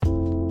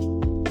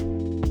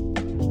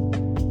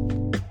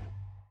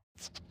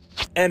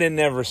And it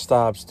never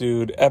stops,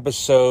 dude.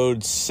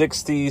 Episode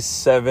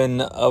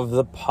 67 of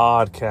the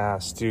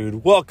podcast,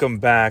 dude. Welcome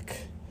back.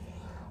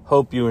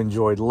 Hope you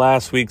enjoyed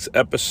last week's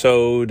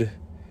episode.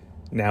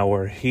 Now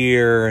we're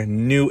here.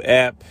 New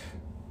ep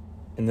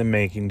in the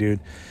making, dude.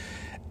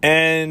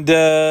 And,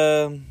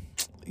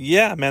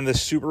 yeah, man, the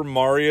Super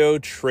Mario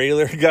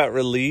trailer got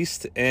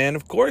released. And,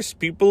 of course,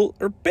 people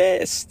are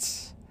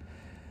pissed.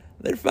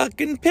 They're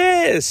fucking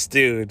pissed,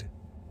 dude.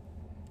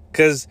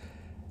 Because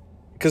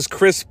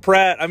Chris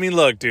Pratt, I mean,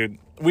 look, dude,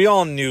 we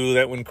all knew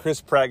that when Chris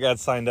Pratt got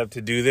signed up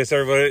to do this,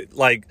 everybody,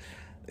 like,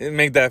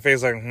 make that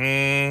face like,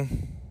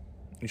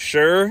 you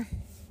sure?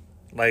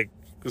 Like,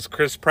 was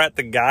Chris Pratt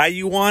the guy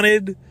you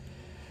wanted?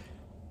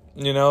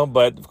 You know,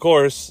 but, of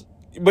course,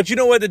 but you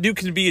know what? The dude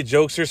can be a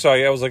jokester, so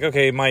I was like,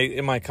 okay, it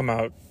might come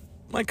out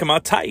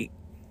tight.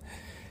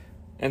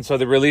 And so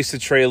they released the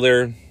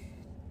trailer,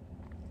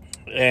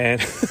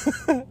 and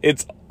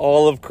it's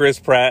all of Chris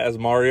Pratt as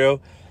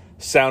Mario,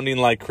 sounding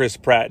like Chris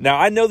Pratt. Now,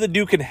 I know the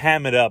dude can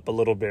ham it up a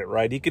little bit,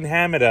 right? He can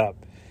ham it up.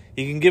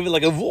 He can give it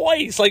like a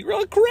voice, like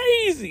real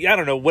crazy. I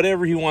don't know,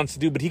 whatever he wants to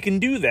do, but he can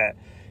do that.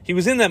 He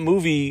was in that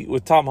movie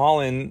with Tom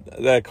Holland,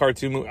 that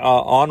cartoon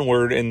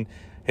Onward, and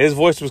his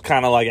voice was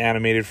kind of like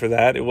animated for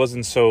that. It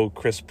wasn't so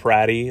Chris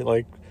Pratt-y,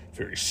 like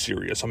very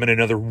serious. I'm in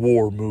another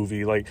war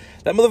movie. Like,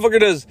 that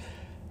motherfucker does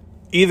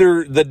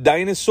either the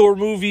dinosaur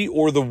movie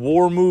or the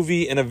war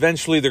movie, and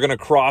eventually they're gonna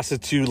cross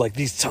it to like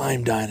these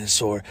time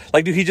dinosaur.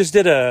 Like, dude, he just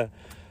did a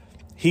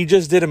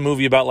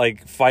movie about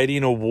like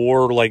fighting a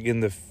war like in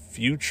the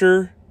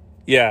future.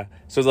 Yeah,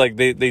 so like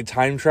they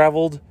time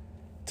traveled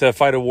to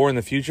fight a war in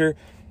the future,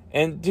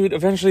 and dude,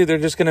 eventually they're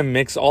just gonna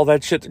mix all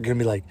that shit. They're gonna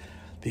be like,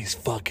 these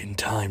fucking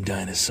time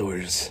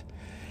dinosaurs.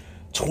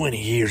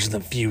 20 years in the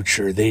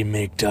future, they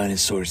make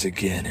dinosaurs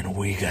again, and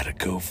we gotta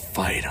go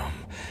fight them.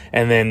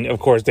 And then, of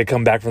course, they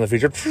come back from the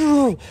future.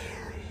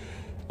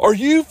 Are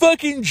you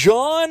fucking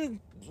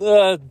John?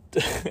 And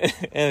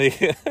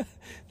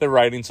the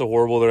writing's so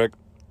horrible. They're like,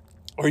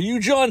 are you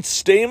John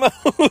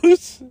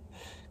Stamos?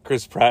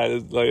 Chris Pratt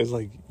is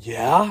like,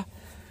 yeah?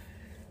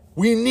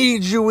 We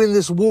need you in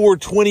this war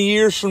 20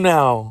 years from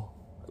now.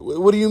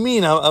 What do you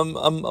mean? I'm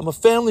a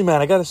family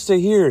man. I gotta stay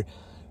here.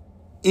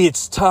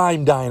 It's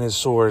time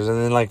dinosaurs. And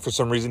then, like, for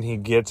some reason he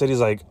gets it. He's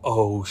like,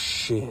 oh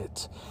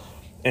shit.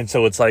 And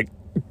so it's like,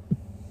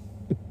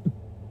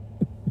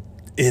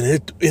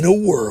 in a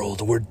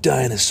world where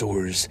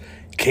dinosaurs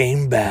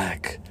came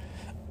back,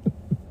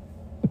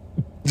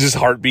 just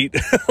heartbeat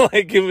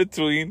like in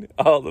between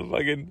all the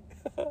fucking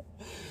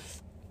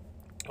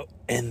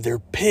and they're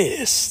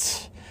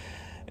pissed,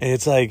 and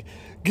it's like,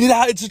 get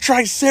out, it's a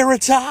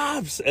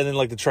triceratops. And then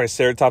like the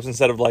triceratops,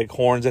 instead of like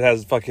horns, it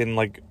has fucking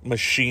like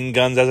machine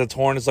guns as its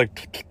horn. It's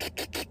like,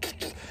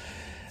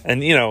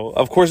 and you know,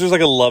 of course there's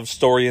like a love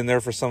story in there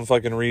for some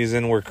fucking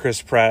reason where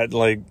Chris Pratt,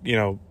 like, you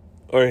know,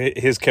 or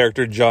his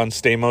character John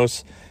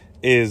Stamos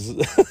is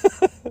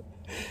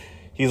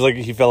he's like,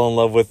 he fell in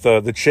love with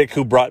the chick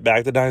who brought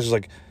back the dinosaurs.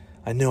 Like,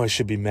 I know I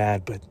should be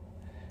mad, but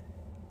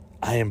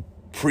I am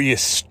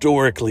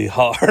prehistorically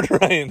hard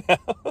right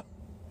now.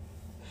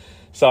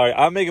 Sorry,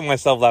 I'm making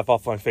myself laugh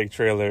off my fake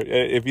trailer.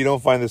 If you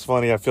don't find this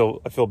funny, I feel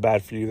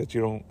bad for you that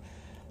you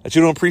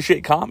don't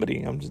appreciate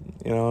comedy. I'm just,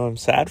 you know, I'm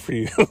sad for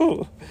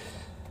you.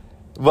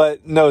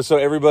 But no, so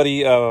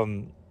everybody,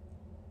 right?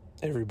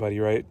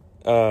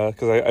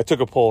 Because I took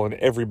a poll and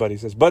everybody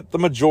says, but the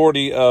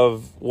majority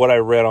of what I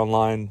read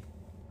online,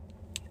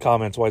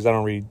 comments wise, I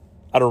don't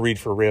read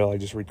for real. I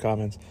just read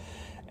comments,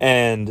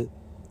 and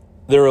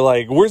they were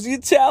like, "Where's the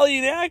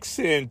Italian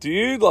accent,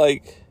 dude?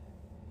 Like,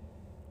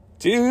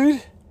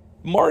 dude,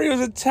 Mario's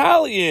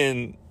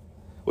Italian,"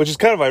 which is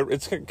kind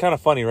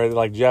of funny, right?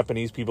 Like,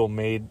 Japanese people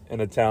made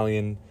an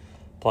Italian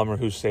plumber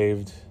who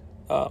saved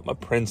a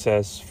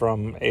princess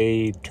from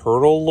a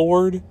turtle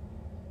lord.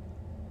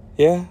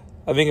 Yeah.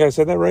 I think I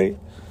said that right.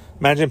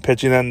 Imagine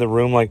pitching that in the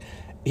room. Like,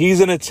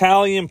 he's an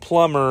Italian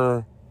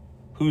plumber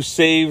who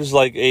saves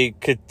like a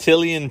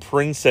cotillion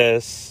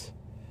princess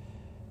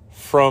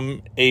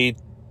from a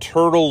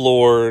turtle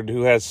lord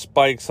who has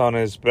spikes on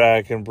his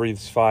back and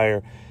breathes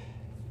fire.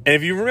 And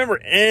if you remember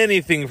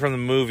anything from the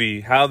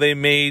movie, how they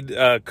made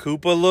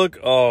Koopa look,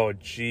 oh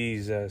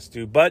Jesus,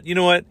 dude. But you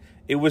know what?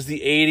 It was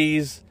the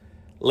 80s.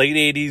 Late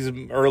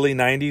 80s, early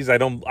 90s.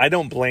 I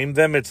don't blame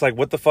them. It's like,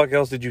 what the fuck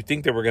else did you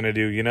think they were going to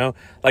do, you know?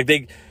 Like,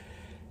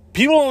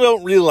 people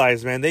don't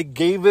realize, man, they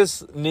gave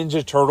us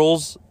Ninja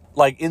Turtles,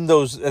 like, in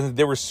those, and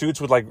there were suits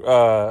with, like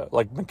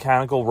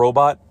mechanical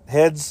robot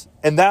heads,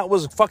 and that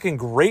was fucking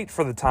great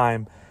for the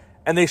time,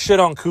 and they shit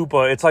on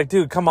Koopa. It's like,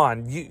 dude, come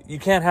on, you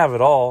can't have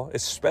it all,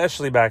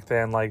 especially back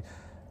then, like,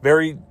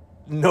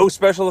 no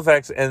special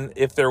effects, and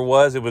if there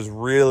was, it was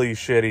really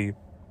shitty.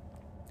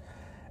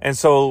 And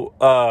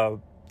so,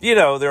 you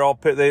know,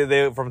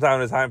 they from time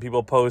to time,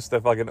 people post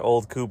the fucking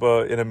old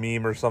Koopa in a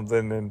meme or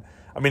something, and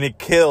I mean, it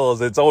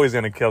kills. It's always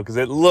gonna kill because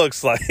it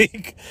looks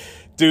like,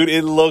 dude,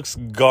 it looks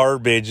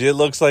garbage. It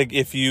looks like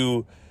if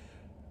you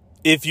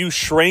if you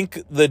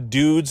shrank the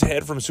dude's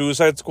head from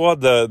Suicide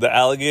Squad, the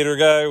alligator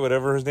guy,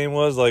 whatever his name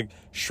was, like,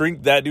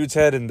 shrink that dude's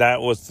head, and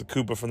that was the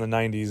Koopa from the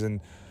 90s. And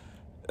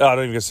I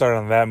don't even get started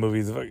on that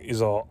movie.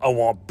 He's all, I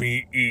want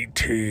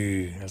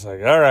B.E.T. I was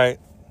like, all right.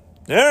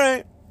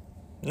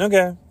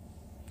 Okay.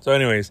 So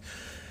anyways,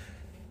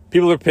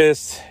 people are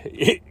pissed.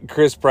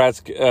 Chris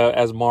Pratt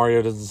as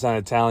Mario doesn't sound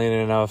Italian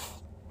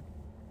enough.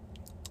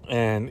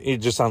 And it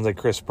just sounds like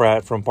Chris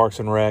Pratt from Parks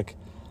and Rec.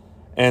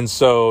 And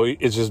so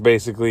it's just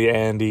basically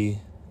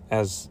Andy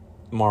as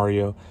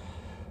Mario.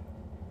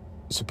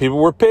 So people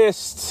were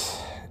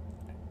pissed.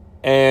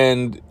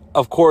 And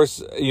of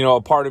course, you know,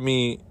 a part of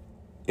me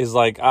is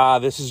like,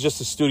 this is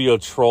just a studio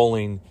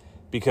trolling,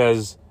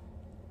 because,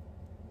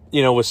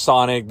 you know, with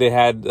Sonic, they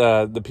had,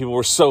 the people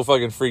were so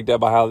fucking freaked out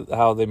by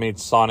how they made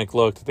Sonic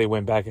look that they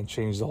went back and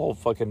changed the whole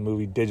fucking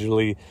movie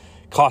digitally,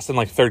 costing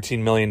like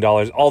 $13 million,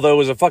 although it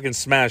was a fucking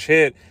smash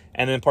hit,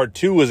 and then part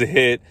 2 was a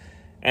hit,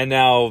 and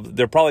now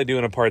they're probably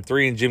doing a part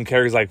 3, and Jim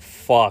Carrey's like,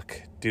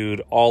 fuck,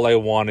 dude, all I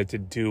wanted to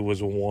do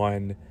was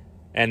 1,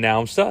 and now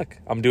I'm stuck.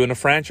 I'm doing a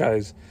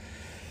franchise.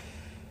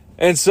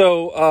 And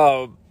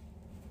so,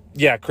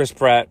 yeah, Chris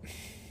Pratt,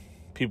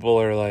 people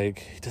are like,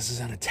 he doesn't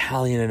sound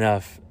Italian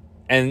enough.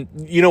 And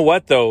you know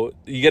what, though?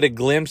 You get a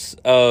glimpse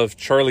of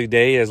Charlie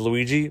Day as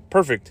Luigi.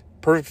 Perfect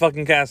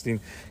fucking casting.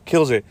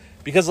 Kills it.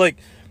 Because, like,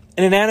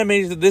 in an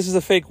animation, this is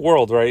a fake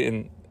world, right?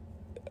 And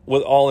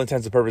with all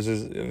intents and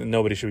purposes,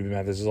 nobody should be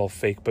mad. This is all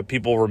fake. But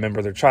people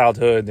remember their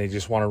childhood. They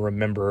just want to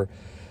remember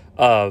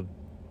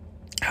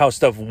how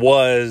stuff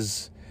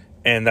was.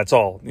 And that's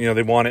all. You know,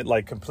 they want it,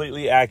 like,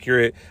 completely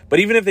accurate. But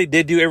even if they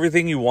did do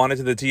everything you wanted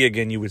to the T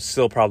again, you would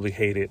still probably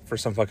hate it for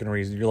some fucking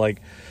reason. You're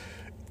like,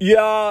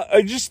 yeah,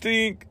 I just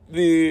think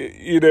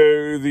the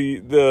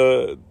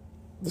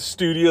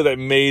studio that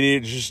made it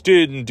just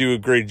didn't do a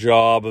great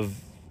job of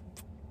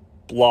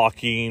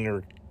blocking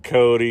or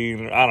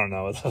coding. I don't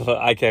know.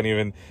 I can't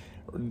even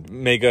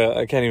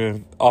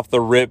off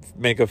the rip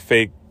make a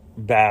fake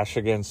bash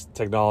against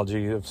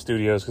technology of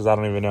studios, because I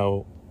don't even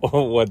know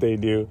what they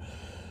do.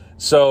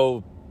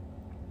 So,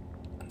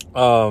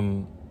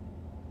 oh,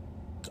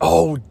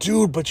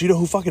 dude, but you know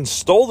who fucking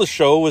stole the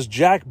show was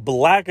Jack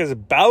Black as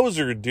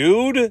Bowser,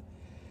 dude.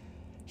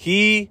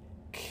 He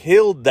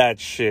killed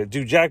that shit.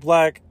 Dude, Jack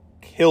Black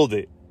killed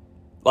it.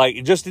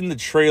 Like, just in the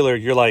trailer,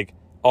 you're like,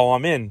 oh,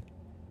 I'm in.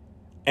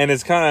 And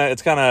it's kind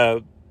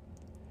of,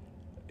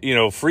 you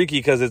know, freaky,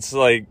 because it's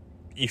like,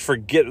 you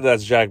forget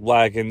that's Jack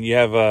Black, and you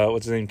have,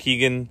 what's his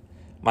name,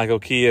 Michael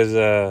Key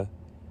as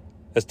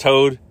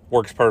Toad.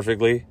 Works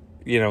perfectly.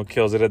 You know,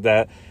 kills it at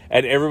that.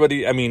 And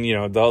everybody, I mean, you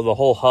know, the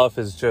whole huff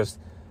is just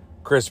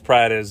Chris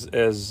Pratt as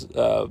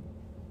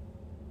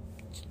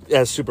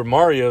Super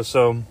Mario.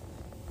 So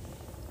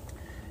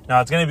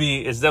now it's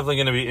definitely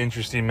gonna be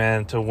interesting,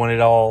 man, to when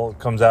it all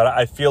comes out.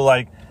 I feel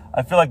like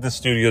the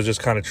studio's just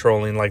kind of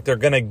trolling. Like, they're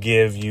gonna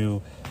give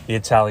you the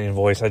Italian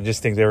voice. I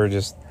just think they were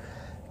just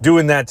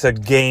doing that to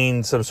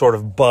gain some sort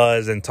of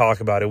buzz and talk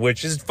about it,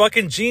 which is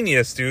fucking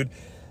genius, dude.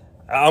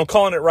 I'm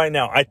calling it right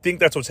now. I think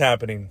that's what's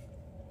happening.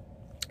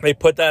 They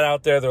put that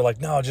out there. They're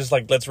like, no, just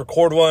like, let's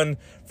record one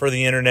for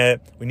the internet.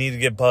 We need to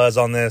get buzz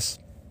on this.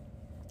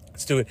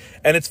 Let's do it.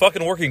 And it's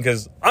fucking working,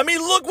 because, I mean,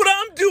 look what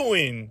I'm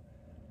doing.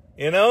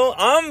 You know,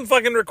 I'm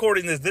fucking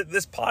recording this.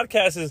 This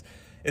podcast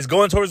is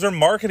going towards their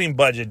marketing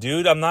budget,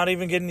 dude. I'm not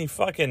even getting any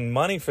fucking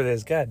money for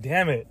this. God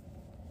damn it.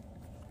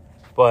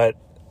 But,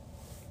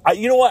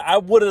 you know what? I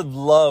would have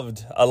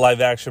loved a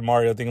live action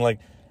Mario thing. Like,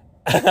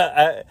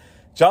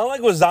 John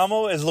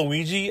Leguizamo as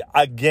Luigi,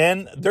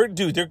 again,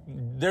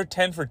 they're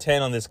 10 for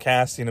 10 on this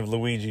casting of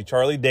Luigi.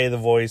 Charlie Day, the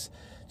voice,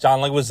 John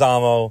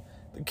Leguizamo,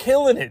 they're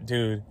killing it,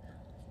 dude.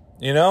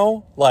 You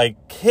know,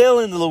 like,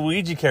 killing the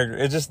Luigi character.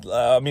 It's just,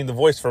 I mean, the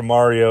voice for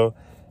Mario,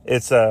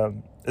 it's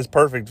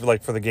perfect,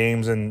 like, for the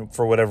games and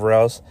for whatever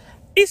else.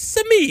 It's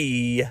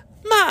me,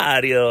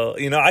 Mario.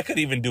 You know, I could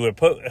even do it.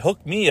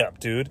 Hook me up,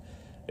 dude.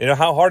 You know,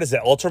 how hard is it?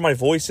 Alter my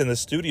voice in the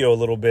studio a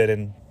little bit,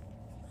 and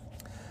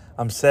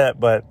I'm set.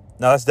 But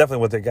no, that's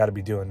definitely what they got to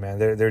be doing, man.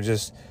 They're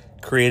just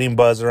creating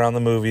buzz around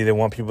the movie. They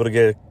want people to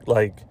get,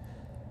 like,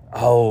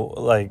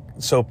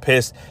 so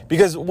pissed.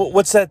 Because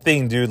what's that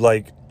thing, dude?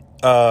 Like,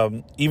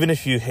 even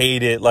if you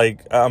hate it,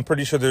 like, I'm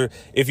pretty sure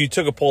if you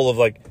took a poll of,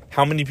 like,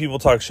 how many people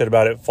talk shit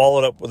about it,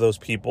 followed up with those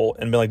people,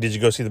 and been like, did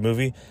you go see the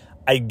movie?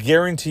 I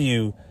guarantee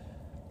you,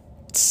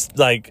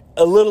 like,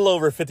 a little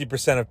over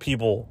 50% of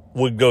people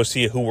would go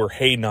see it who were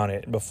hating on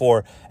it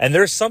before. And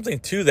there's something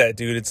to that,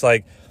 dude. It's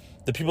like,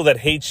 the people that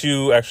hate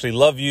you actually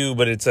love you,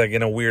 but it's, like,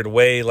 in a weird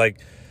way. Like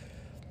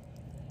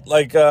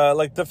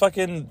the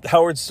fucking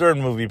Howard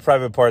Stern movie,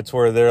 Private Parts,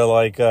 where they're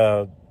like,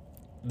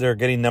 they're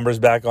getting numbers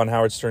back on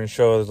Howard Stern's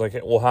show. It's like,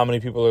 well, how many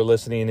people are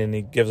listening? And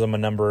he gives them a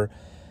number.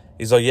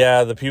 He's like,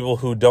 yeah, the people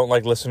who don't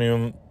like listening to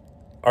him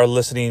are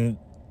listening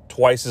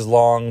twice as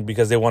long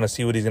because they want to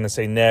see what he's going to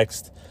say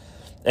next.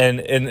 And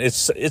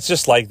it's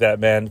just like that,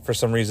 man, for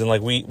some reason.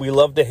 Like, we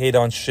love to hate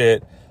on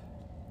shit,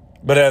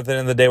 but at the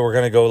end of the day, we're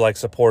going to go, like,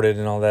 support it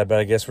and all that. But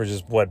I guess we're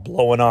just,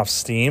 blowing off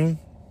steam?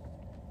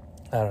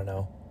 I don't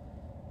know.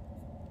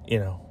 You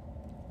know,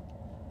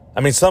 I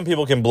mean, some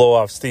people can blow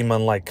off steam,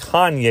 unlike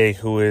Kanye,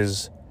 who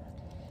is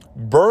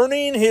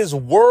burning his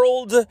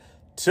world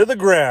to the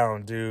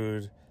ground,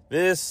 dude.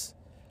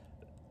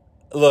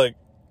 Look,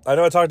 I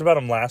know I talked about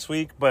him last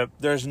week, but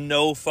there's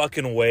no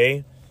fucking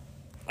way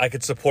I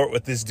could support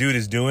what this dude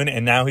is doing,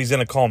 and now he's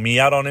gonna call me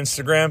out on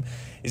Instagram.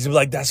 He's gonna be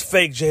like, "That's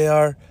fake,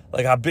 JR.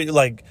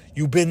 Like,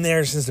 you've been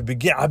there since the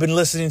beginning. I've been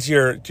listening to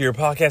your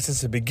podcast since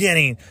the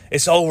beginning.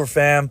 It's over,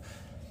 fam."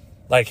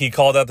 Like, he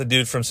called out the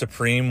dude from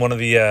Supreme, one of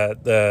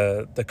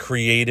the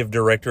creative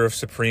director of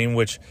Supreme,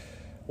 which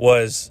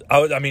was,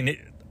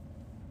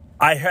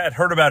 I had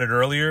heard about it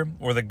earlier,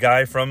 where the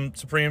guy from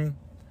Supreme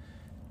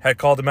had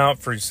called him out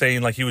for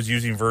saying, like, he was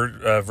using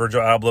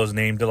Virgil Abloh's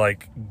name to,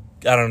 like,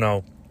 I don't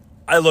know.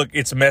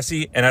 It's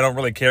messy, and I don't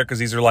really care, because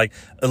these are, like,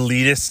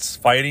 elitists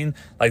fighting.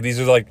 Like, these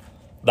are, like,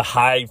 the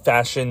high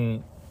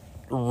fashion,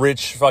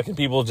 rich fucking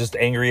people just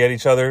angry at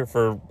each other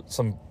for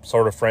some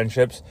sort of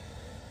friendships.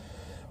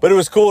 But it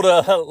was cool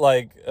to,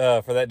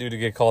 for that dude to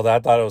get called out. I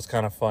thought it was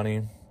kind of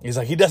funny. He's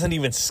like, he doesn't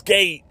even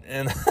skate.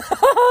 And,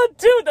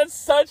 dude, that's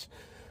such,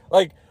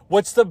 like,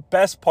 what's the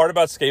best part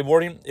about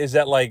skateboarding is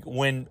that, like,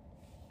 when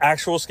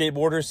actual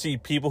skateboarders see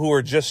people who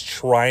are just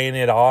trying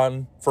it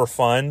on for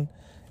fun,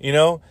 you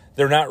know,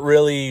 they're not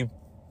really,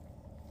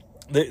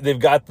 they've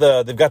got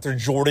their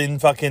Jordan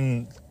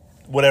fucking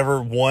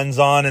whatever ones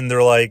on, and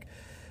they're like,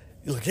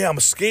 yeah, I'm a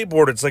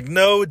skateboarder. It's like,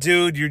 no,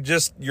 dude,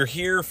 you're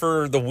here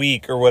for the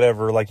week or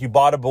whatever. Like, you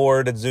bought a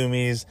board at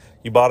Zoomies,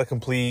 you bought a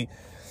complete,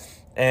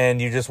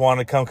 and you just want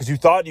to come because you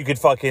thought you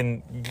thought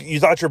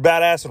you're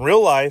badass in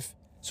real life.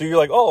 So you're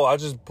like, oh, I'll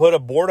just put a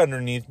board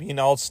underneath me and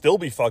I'll still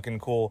be fucking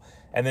cool.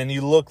 And then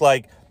you look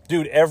like,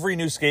 dude, every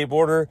new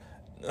skateboarder,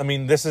 I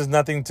mean, this is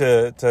nothing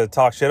to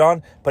talk shit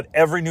on, but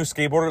every new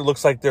skateboarder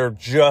looks like they're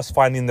just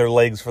finding their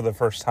legs for the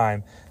first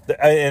time.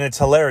 And it's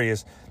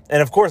hilarious.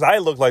 And of course, I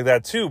look like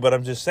that too, but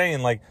I'm just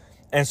saying, like,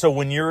 and so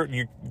when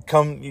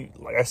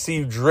I see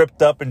you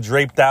dripped up and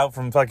draped out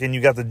from fucking,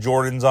 you got the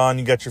Jordans on,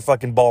 you got your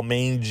fucking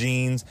Balmain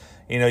jeans,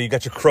 you know, you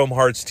got your Chrome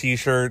Hearts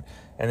t-shirt,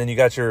 and then you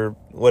got your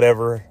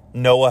whatever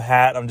Noah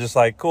hat. I'm just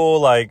like, cool,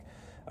 like,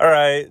 all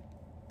right,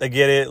 I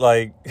get it,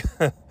 like,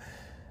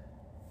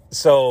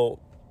 so.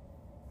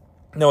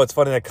 No, it's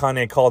funny that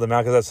Kanye called him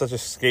out because that's such a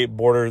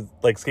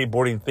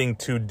skateboarding thing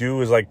to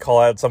do, is like call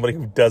out somebody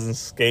who doesn't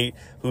skate,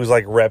 who's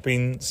like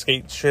repping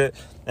skate shit.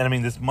 And I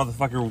mean, this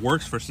motherfucker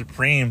works for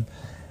Supreme.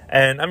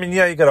 And I mean,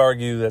 yeah, you could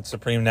argue that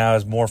Supreme now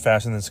is more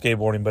fashion than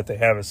skateboarding, but they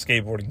have a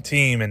skateboarding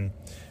team,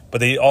 but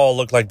they all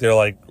look like they're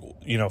like,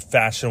 you know,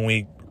 Fashion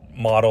Week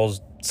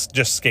models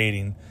just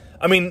skating.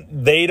 I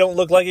mean, they don't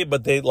look like it,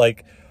 but they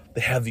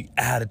have the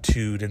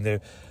attitude, and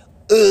they're,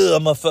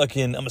 I'm a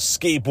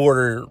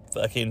skateboarder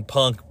fucking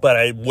punk, but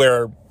I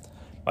wear,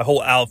 my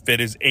whole outfit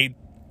is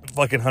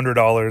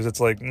 $800. It's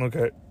like,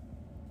 okay.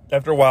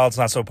 After a while, it's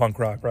not so punk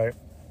rock, right?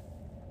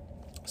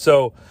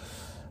 So,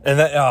 and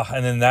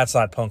then that's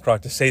not punk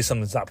rock. To say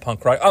something's not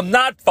punk rock, I'm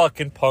not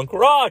fucking punk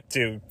rock,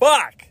 dude.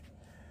 Fuck.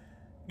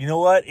 You know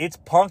what? It's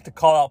punk to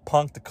call out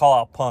punk to call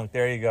out punk.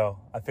 There you go.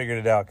 I figured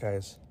it out,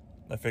 guys.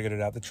 I figured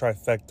it out. The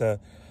trifecta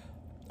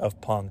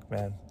of punk,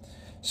 man.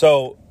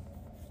 So,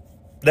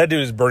 that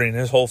dude is burning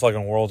his whole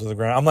fucking world to the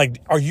ground. I'm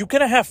like, are you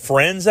going to have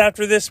friends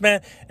after this,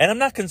 man? And I'm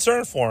not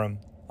concerned for him.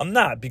 I'm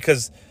not,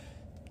 because,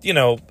 you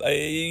know,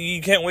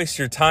 you can't waste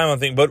your time on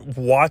things. But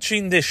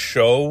watching this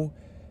show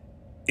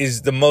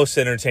is the most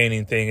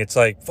entertaining thing. It's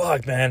like,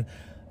 fuck, man.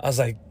 I was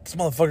like, this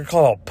motherfucker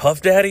called out Puff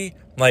Daddy?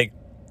 Like,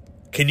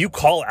 can you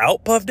call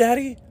out Puff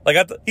Daddy? Like,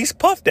 he's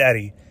Puff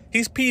Daddy.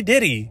 He's P.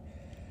 Diddy.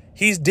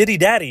 He's Diddy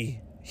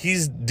Daddy.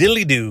 He's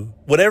Dilly Doo.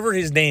 Whatever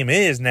his name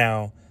is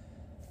now.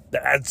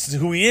 That's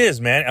who he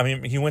is, man. I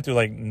mean, he went through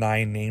like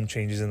 9 name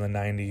changes in the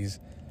 90s.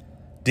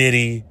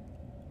 Diddy,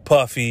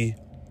 Puffy,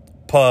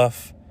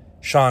 Puff,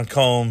 Sean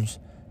Combs,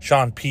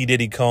 Sean P.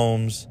 Diddy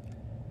Combs.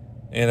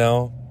 You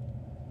know?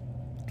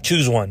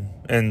 Choose one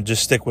and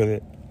just stick with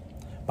it.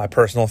 My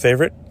personal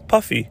favorite,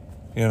 Puffy.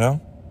 You know?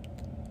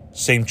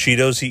 Same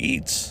Cheetos he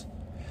eats.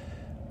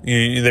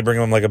 They bring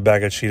him like a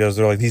bag of Cheetos.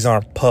 They're like, these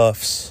aren't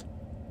Puffs.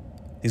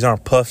 These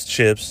aren't Puffs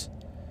chips.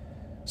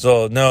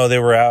 So, no, they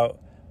were out.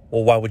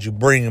 Well, why would you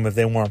bring them if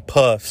they weren't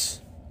Puffs?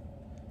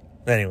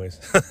 Anyways.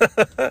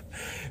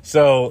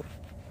 So,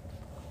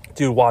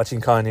 dude,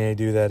 watching Kanye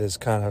do that is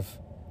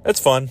it's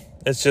fun.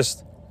 It's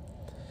just,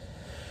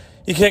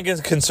 you can't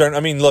get concerned.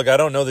 I mean, look, I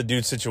don't know the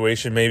dude's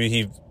situation. Maybe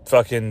he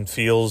fucking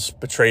feels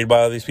betrayed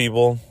by all these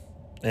people.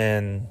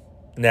 And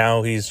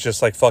now he's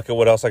just like, fuck it,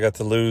 what else I got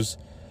to lose?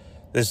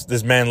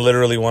 This man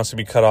literally wants to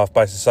be cut off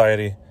by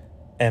society.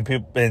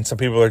 And some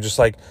people are just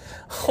like,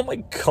 oh my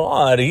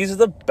God, he's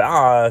the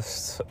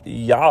best.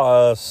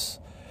 Yes.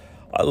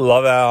 I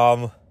love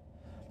him.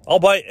 I'll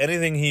buy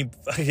anything he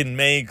fucking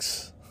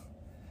makes.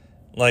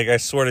 Like, I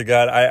swear to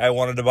God, I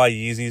wanted to buy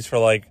Yeezys for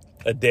like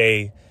a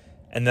day.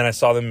 And then I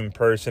saw them in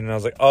person and I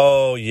was like,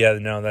 oh yeah,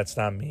 no, that's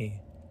not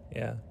me.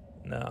 Yeah,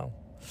 no.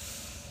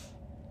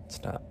 It's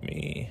not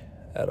me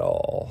at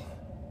all.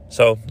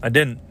 So I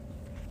didn't.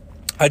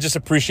 I just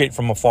appreciate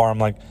from afar. I'm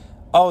like,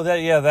 oh,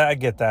 that I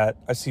get that.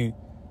 I see.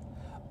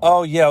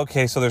 Oh, yeah,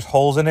 okay, so there's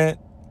holes in it,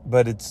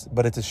 but it's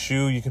a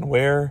shoe you can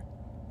wear.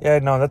 Yeah,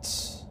 no,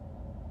 that's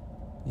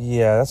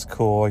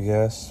cool, I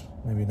guess.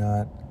 Maybe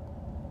not.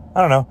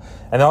 I don't know.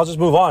 And I'll just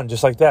move on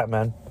just like that,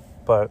 man.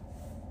 But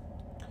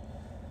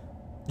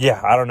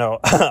yeah, I don't know.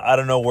 I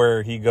don't know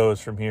where he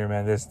goes from here,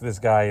 man. This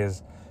guy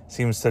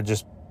seems to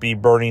just be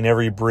burning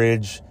every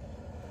bridge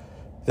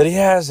that he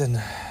has,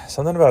 and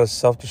something about a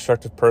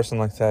self-destructive person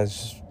like that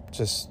is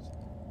just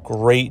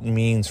great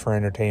means for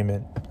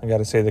entertainment. I got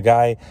to say, the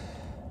guy,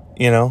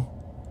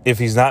 if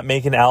he's not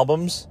making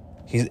albums,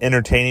 he's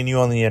entertaining you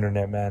on the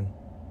internet, man.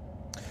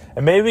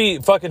 And maybe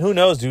fucking, who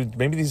knows, dude?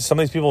 Maybe some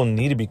of these people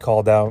need to be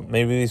called out.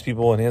 Maybe these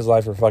people in his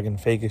life are fucking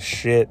fake as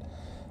shit.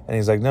 And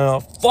he's like, no,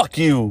 fuck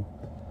you.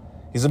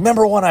 He's like,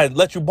 remember when I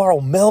let you borrow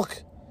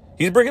milk?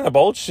 He's bringing up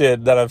old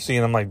shit that I've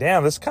seen. I'm like,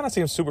 damn, this kind of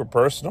seems super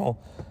personal.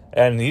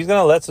 And he's going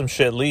to let some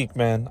shit leak,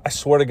 man. I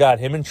swear to God,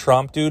 him and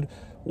Trump, dude,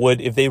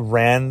 if they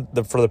ran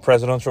for the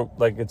presidential,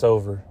 like, it's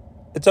over.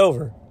 It's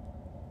over.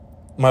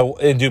 My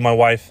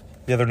wife,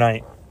 the other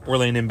night, we're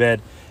laying in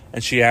bed,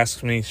 and she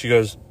asks me, she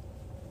goes,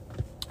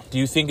 do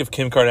you think if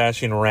Kim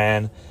Kardashian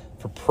ran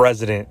for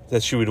president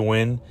that she would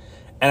win?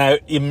 And I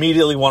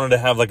immediately wanted to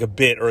have like a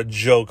bit or a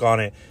joke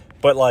on it.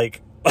 But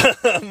like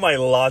my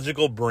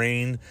logical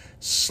brain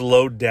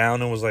slowed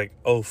down and was like,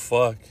 oh,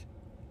 fuck.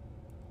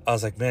 I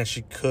was like, man,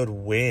 she could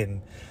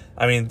win.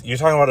 I mean, you're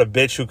talking about a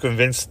bitch who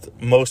convinced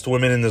most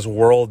women in this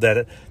world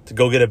that to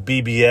go get a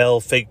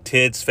BBL, fake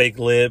tits, fake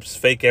lips,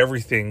 fake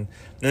everything.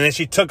 And then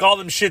she took all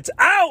them shits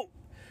out.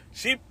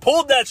 She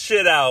pulled that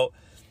shit out.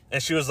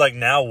 And she was like,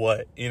 now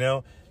what?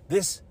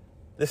 This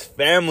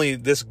family,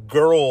 this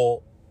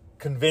girl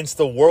convinced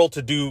the world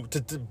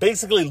to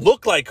basically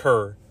look like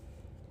her.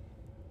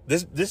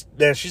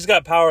 She's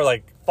got power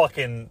like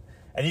fucking,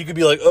 and you could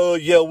be like, oh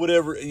yeah,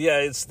 whatever.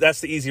 Yeah,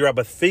 that's the easy route.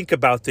 But think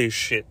about this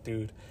shit,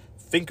 dude.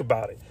 Think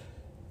about it.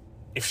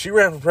 If she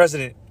ran for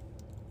president,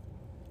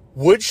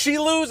 would she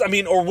lose? I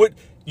mean, or would,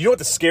 you know what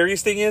the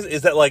scariest thing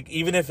is that like,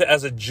 even if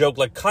as a joke,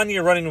 like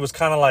Kanye running was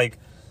kind of like,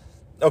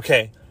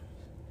 okay,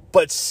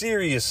 but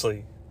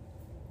seriously,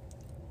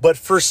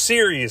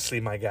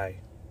 my guy,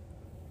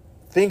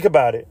 think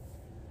about it.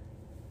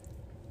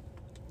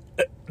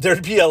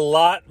 There'd be a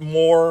lot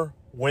more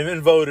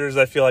women voters,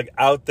 I feel like,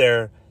 out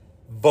there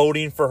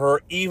voting for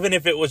her, even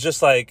if it was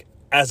just like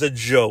as a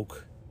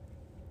joke.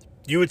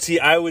 You would see,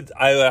 I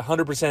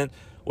 100%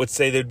 would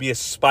say there'd be a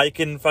spike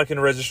in fucking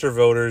registered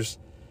voters,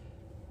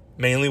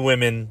 mainly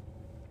women.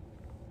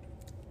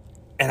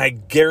 And I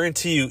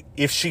guarantee you,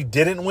 if she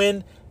didn't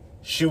win,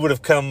 she would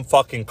have come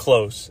fucking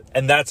close.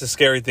 And that's a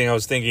scary thing. I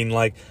was thinking,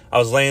 like, I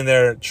was laying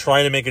there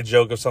trying to make a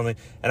joke of something,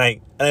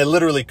 and I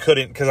literally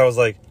couldn't, because I was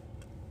like,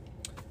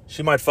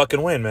 she might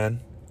fucking win, man.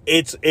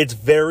 It's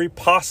very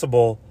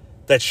possible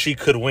that she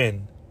could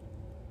win.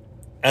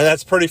 And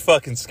that's pretty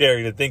fucking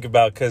scary to think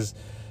about, because,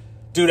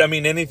 dude, I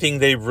mean, anything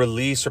they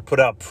release or put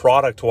out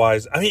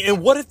product-wise, I mean,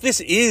 and what if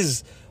this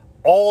is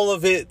all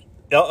of it?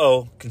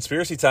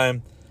 Conspiracy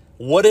time.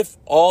 What if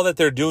all that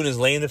they're doing is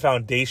laying the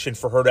foundation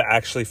for her to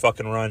actually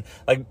fucking run?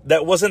 Like,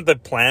 that wasn't the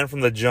plan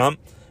from the jump,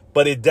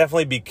 but it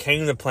definitely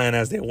became the plan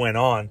as they went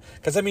on.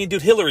 Because, I mean,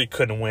 dude, Hillary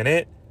couldn't win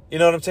it. You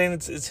know what I'm saying?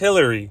 It's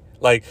Hillary.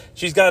 Like,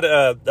 she's got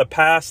a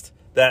past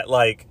that,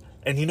 like,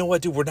 and you know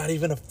what, dude? We're not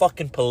even a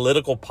fucking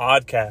political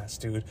podcast,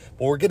 dude.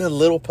 But we're getting a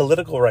little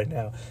political right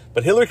now.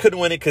 But Hillary couldn't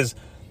win it because,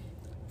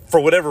 for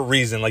whatever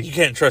reason, like, you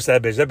can't trust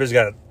that bitch. That bitch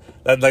got,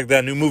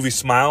 that new movie,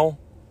 Smile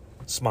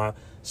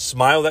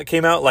that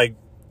came out, like,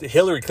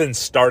 Hillary Clinton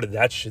started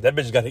that shit. That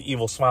bitch got an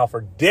evil smile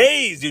for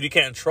days, dude. You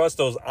can't trust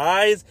those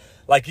eyes.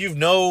 Like,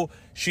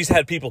 she's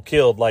had people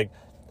killed. Like,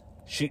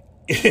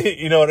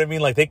 you know what I mean?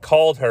 Like, they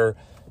called her.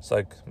 It's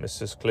like,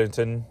 Mrs.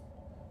 Clinton,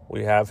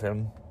 we have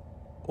him.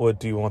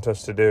 What do you want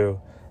us to do?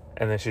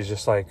 And then she's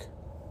just like,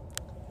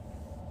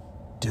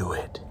 do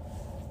it.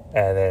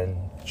 And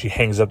then she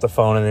hangs up the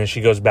phone, and then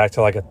she goes back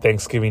to like a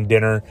Thanksgiving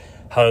dinner,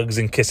 hugs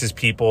and kisses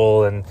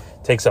people, and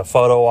takes a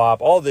photo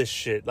op. All this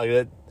shit. Like,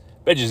 that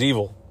bitch is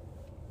evil.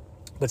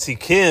 But see,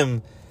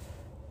 Kim,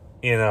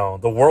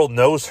 the world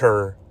knows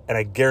her, and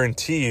I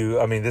guarantee you,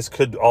 I mean, this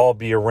could all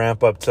be a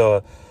ramp up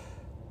to,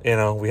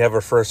 we have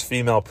our first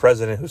female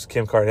president, who's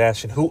Kim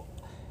Kardashian, who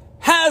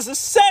has a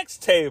sex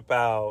tape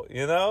out,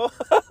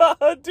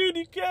 Dude,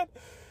 you can't.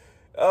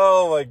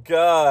 Oh, my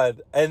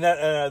God. And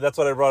that's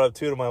what I brought up,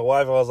 too, to my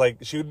wife. I was like,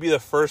 she would be the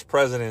first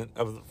president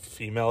of the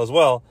female as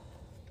well,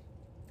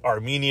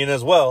 Armenian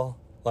as well,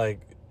 like,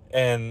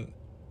 and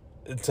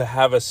to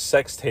have a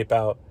sex tape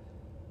out.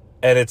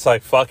 And it's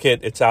like, fuck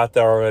it, it's out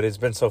there already. It's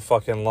been so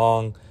fucking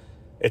long.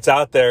 It's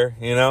out there,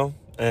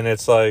 And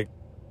it's like,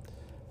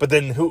 but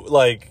then who,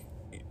 like,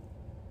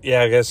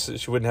 yeah, I guess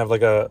she wouldn't have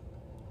like a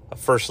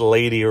first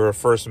lady or a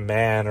first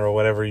man or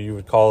whatever you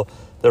would call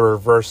the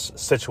reverse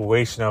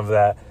situation of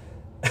that.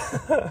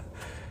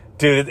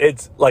 Dude,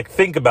 it's like,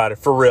 think about it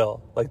for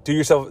real. Like,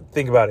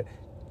 think about it.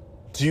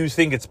 Do you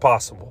think it's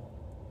possible?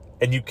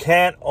 And you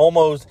can't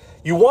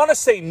you want to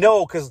say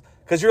no because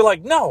you're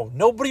like, no,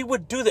 nobody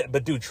would do that.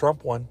 But dude,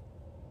 Trump won.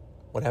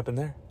 What happened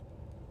there?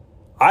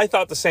 I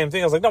thought the same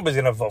thing. I was like, nobody's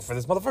gonna vote for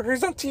this motherfucker.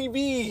 He's on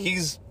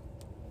TV.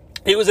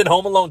 He was in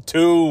Home Alone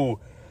 2,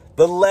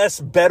 the less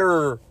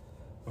better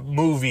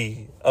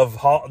movie of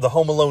the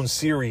Home Alone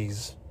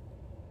series.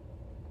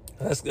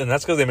 And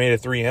that's because they made a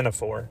 3 and a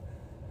 4.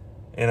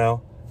 You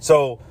know?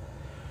 So,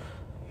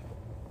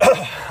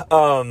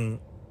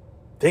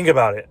 think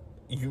about it.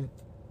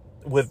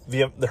 With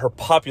her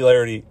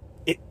popularity,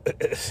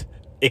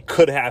 it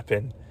could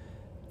happen.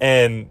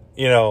 And,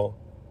 you know,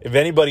 if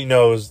anybody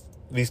knows,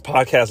 these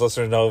podcast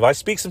listeners know, if I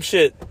speak some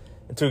shit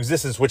into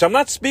existence, which I'm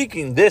not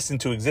speaking this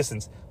into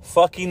existence,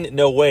 fucking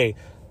no way.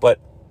 But,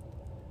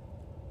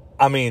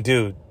 I mean,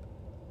 dude,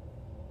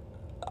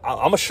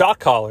 I'm a shot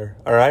caller,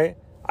 all right?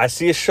 I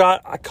see a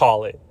shot, I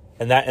call it.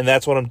 And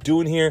that's what I'm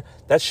doing here.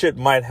 That shit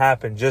might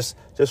happen. Just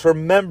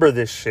remember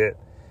this shit.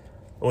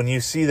 When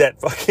you see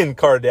that fucking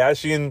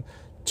Kardashian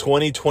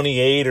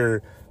 2028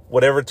 or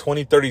whatever,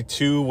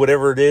 2032,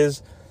 whatever it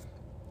is,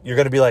 you're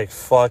going to be like,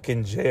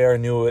 fucking JR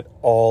knew it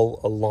all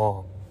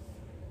along.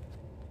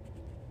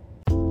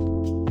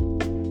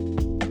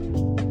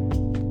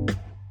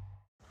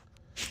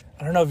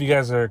 I don't know if you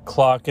guys are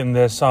clocking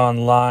this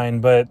online,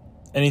 but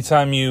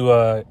anytime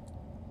you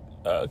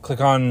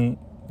click on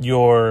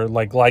your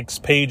like likes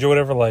page or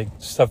whatever, like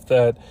stuff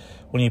that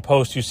when you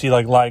post you see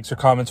like likes or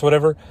comments or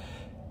whatever,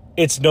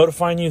 it's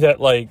notifying you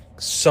that like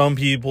some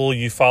people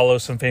you follow,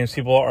 some famous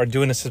people are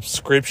doing a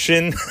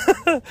subscription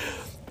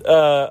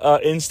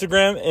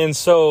Instagram. And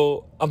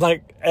so I'm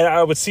like, and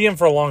I would see him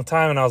for a long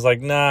time and I was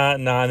like, nah.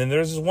 And then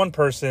there's this one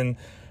person,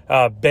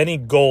 Benny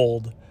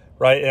Gold,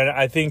 right? And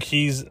I think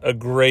he's a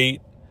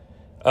great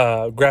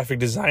graphic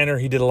designer.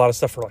 He did a lot of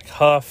stuff for like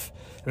Huff,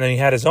 and then he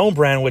had his own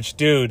brand, which,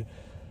 dude,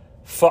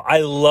 I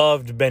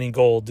loved Benny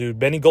Gold, dude.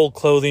 Benny Gold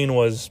clothing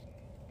was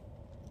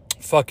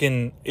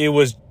fucking, it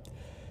was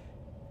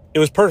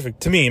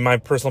perfect to me, in my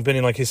personal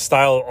opinion. Like his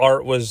style of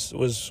art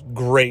was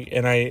great,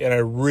 and I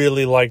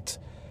really liked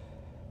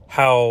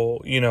how,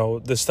 you know,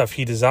 the stuff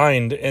he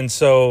designed. And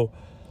so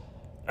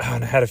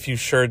and I had a few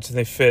shirts and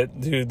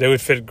they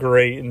would fit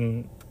great.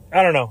 And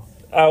I don't know,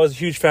 I was a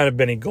huge fan of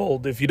Benny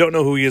Gold. If you don't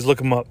know who he is,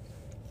 look him up.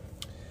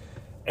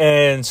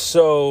 And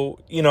so,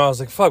 you know, I was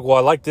like, fuck, well,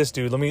 I like this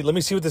dude. Let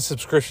me see what this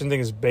subscription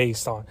thing is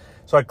based on.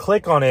 So I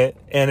click on it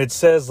and it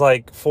says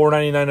like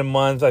 $4.99 a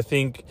month. I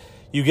think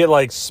you get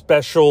like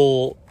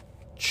special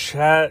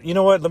chat. You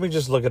know what? Let me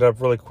just look it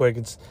up really quick.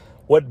 It's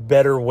what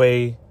better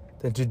way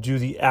than to do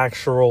the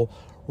actual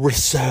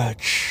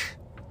research.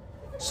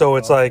 So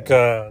it's like,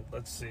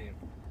 let's see.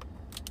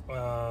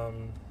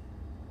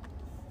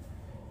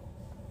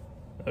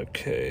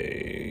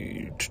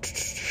 Okay.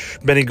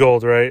 Benny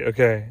Gold, right?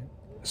 Okay.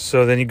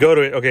 So then you go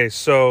to it. Okay,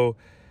 so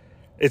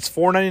it's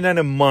 $4.99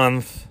 a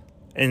month,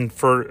 and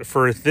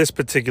for this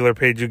particular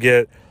page, you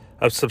get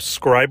a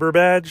subscriber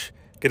badge,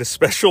 get a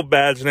special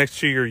badge next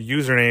to your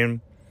username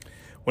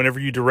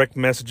whenever you direct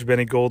message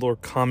Benny Gold or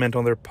comment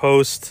on their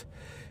post,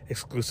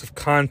 exclusive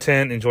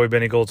content, enjoy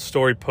Benny Gold's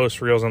story,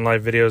 post reels and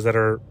live videos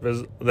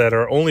that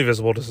are only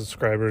visible to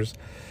subscribers,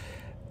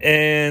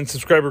 and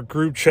subscriber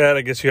group chat.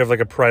 I guess you have like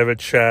a private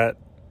chat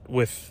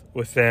with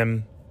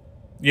them,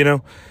 you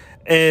know,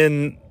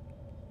 and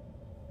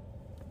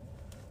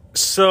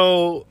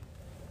so,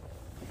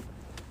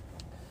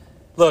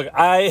 look,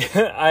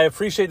 I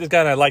appreciate this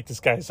guy and I like this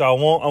guy, so I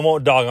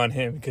won't dog on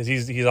him because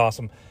he's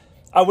awesome.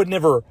 I would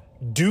never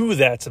do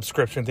that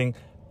subscription thing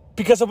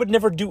because I would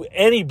never do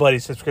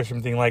anybody's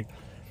subscription thing. Like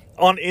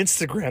on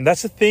Instagram,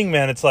 that's the thing,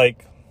 man. It's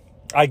like,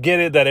 I get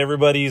it that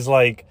everybody's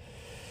like,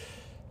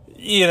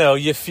 you know,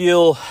 you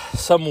feel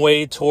some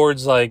way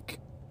towards like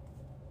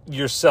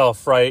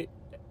yourself, right?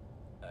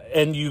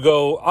 And you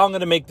go, I'm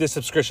going to make this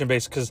subscription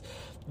based because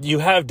you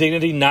have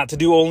dignity not to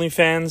do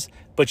OnlyFans,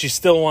 but you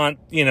still want,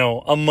 you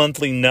know, a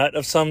monthly nut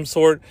of some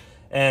sort.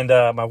 And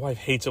my wife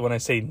hates it when I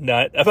say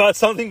nut about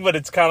something, but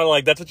it's kind of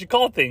like, that's what you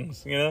call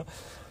things, you know?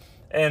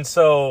 And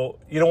so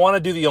you don't want to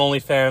do the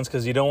OnlyFans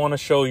because you don't want to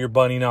show your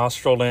bunny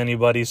nostril to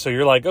anybody. So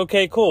you're like,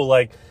 okay, cool.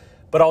 Like,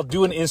 but I'll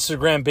do an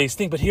Instagram-based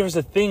thing. But here's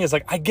the thing is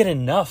like, I get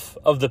enough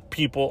of the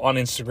people on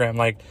Instagram.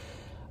 Like,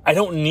 I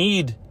don't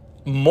need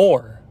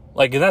more.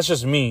 Like, and that's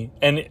just me.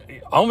 And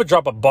I'm going to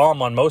drop a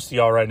bomb on most of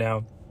y'all right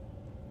now.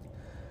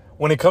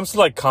 When it comes to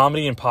like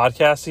comedy and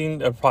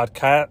podcasting, or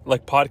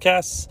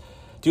podcasts,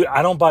 dude,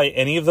 I don't buy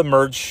any of the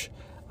merch.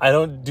 I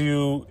don't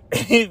do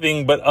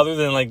anything but other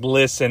than like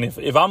listen.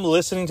 If I'm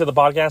listening to the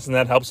podcast and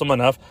that helps them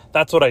enough,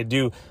 that's what I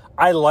do.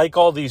 I like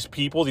all these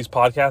people, these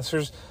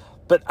podcasters,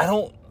 but I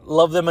don't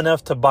love them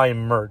enough to buy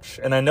merch.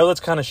 And I know that's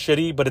kind of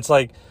shitty, but it's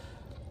like,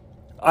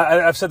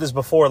 I've said this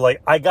before,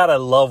 like I gotta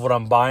love what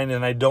I'm buying,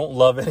 and I don't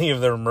love any of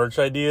their merch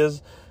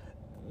ideas.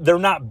 They're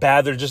not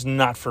bad, they're just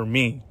not for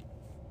me.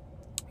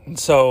 And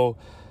so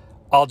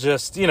I'll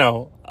just, you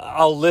know,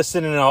 I'll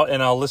listen and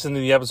I'll listen to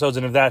the episodes,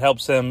 and if that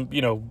helps them,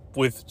 you know,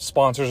 with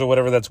sponsors or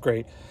whatever, that's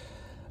great.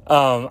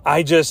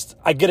 I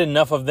get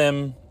enough of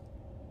them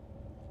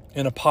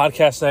in a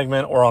podcast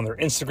segment or on their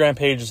Instagram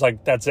page. It's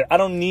like, that's it. I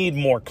don't need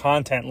more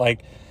content.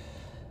 Like,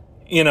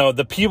 you know,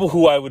 the people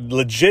who I would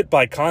legit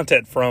buy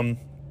content from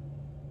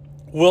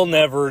will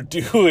never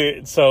do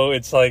it. So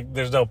it's like,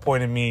 there's no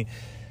point in me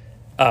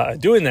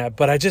doing that.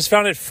 But I just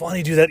found it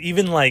funny, dude, that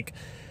even like,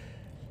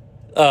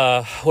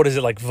 what is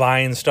it, like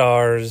Vine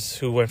stars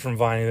who went from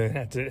Vine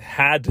and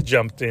had to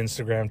jump to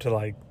Instagram to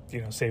like,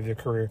 you know, save their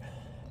career.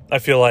 I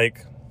feel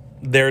like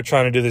they're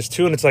trying to do this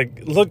too. And it's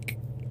like, look,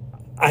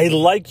 I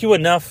like you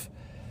enough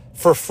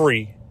for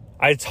free.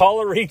 I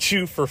tolerate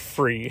you for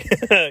free.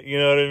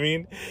 You know what I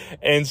mean?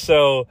 And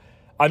so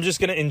I'm just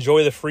going to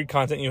enjoy the free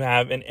content you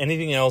have, and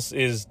anything else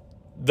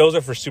those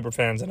are for super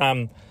fans.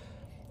 And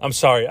I'm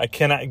sorry, I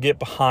cannot get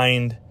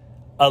behind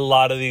a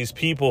lot of these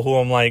people who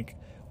I'm like,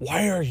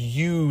 why are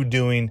you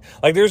doing,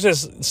 like, there's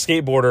this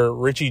skateboarder,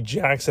 Richie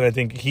Jackson, I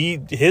think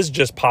his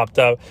just popped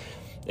up.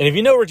 And if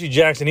you know Richie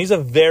Jackson, he's a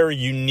very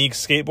unique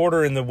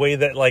skateboarder in the way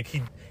that, like,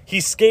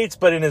 he skates,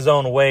 but in his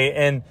own way.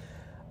 And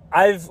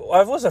I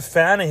was a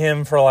fan of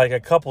him for like a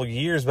couple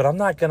years, but I'm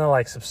not going to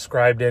like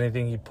subscribe to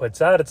anything he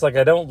puts out. It's like,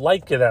 I don't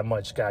like you that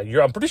much, guy.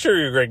 I'm pretty sure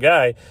you're a great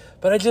guy,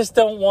 but I just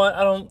don't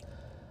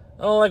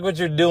like what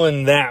you're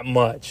doing that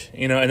much,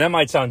 you know. And that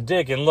might sound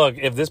dick. And look,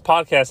 if this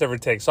podcast ever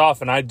takes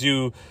off and I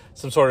do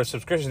some sort of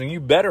subscription, then you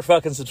better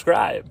fucking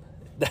subscribe.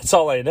 That's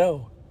all I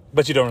know.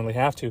 But you don't really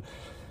have to,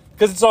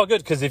 because it's all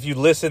good. Because if you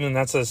listen, and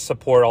that's a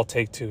support I'll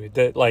take to it.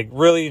 That, like,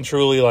 really and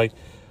truly, like,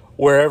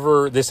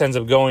 wherever this ends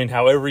up going,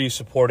 however you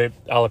support it,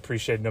 I'll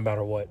appreciate it no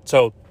matter what.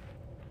 So,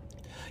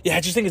 yeah,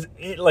 I just think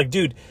it's, like,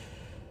 dude,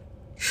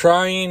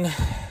 trying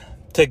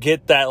to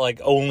get that, like,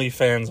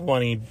 OnlyFans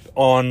money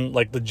on,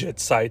 like, legit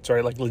sites,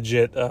 right? Like,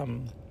 legit,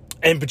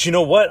 but you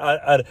know what?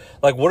 I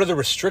like, what are the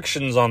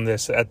restrictions on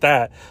this at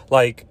that?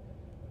 Like,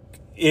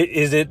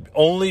 is it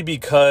only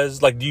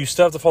because, like, do you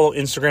still have to follow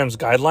Instagram's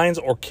guidelines,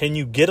 or can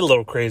you get a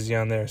little crazy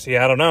on there? See,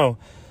 I don't know.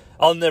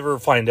 I'll never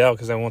find out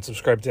because I won't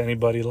subscribe to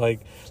anybody.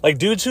 Like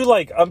dudes who,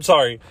 like, I'm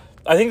sorry,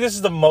 I think this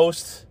is the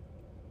most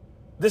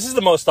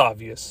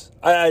obvious.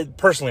 I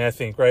personally, I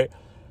think, right?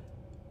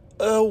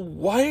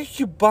 Why are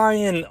you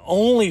buying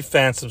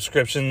OnlyFans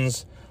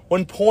subscriptions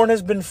when porn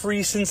has been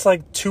free since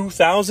like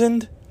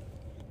 2000?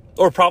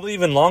 Or probably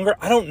even longer?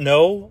 I don't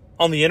know.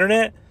 On the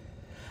internet?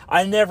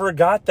 I never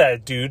got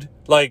that, dude.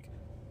 Like,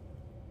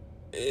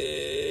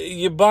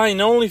 you're buying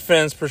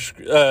OnlyFans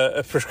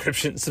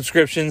prescription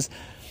subscriptions.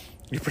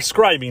 You're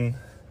prescribing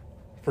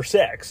for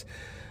sex.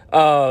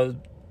 I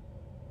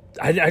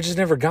just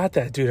never got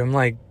that, dude. I'm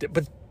like,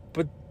 but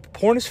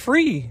porn is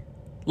free,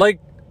 like,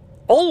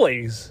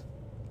 always.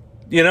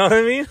 You know what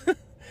I mean?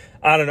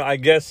 I don't know. I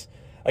guess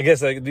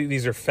like,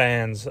 these are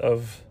fans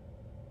of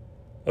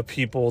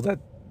people that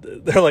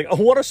they're like, I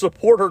want to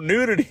support her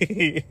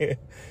nudity,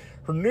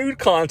 her nude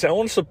content. I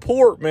want to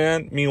support,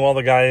 man. Meanwhile,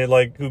 the guy,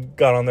 like, who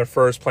got on there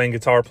first playing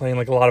guitar, playing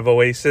like a lot of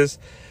Oasis,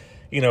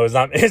 you know,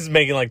 is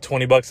making like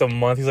 $20 a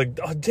month. He's like,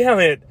 oh, damn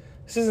it,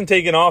 this isn't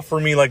taking off for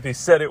me like they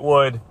said it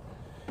would.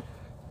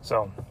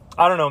 So,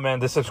 I don't know, man.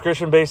 The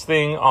subscription-based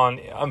thing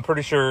I'm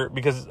pretty sure,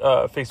 because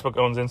Facebook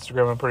owns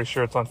Instagram, I'm pretty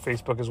sure it's on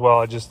Facebook as well.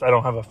 I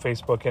don't have a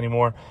Facebook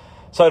anymore,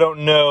 so I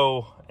don't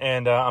know.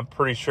 And I'm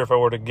pretty sure if I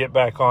were to get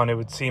back on, it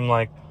would seem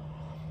like,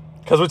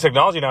 because with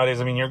technology nowadays,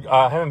 I mean,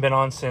 I haven't been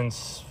on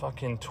since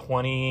fucking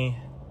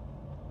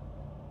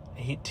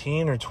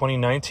 2018 or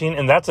 2019,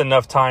 and that's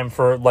enough time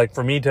for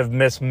me to have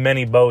missed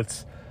many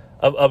boats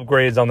of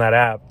upgrades on that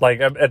app.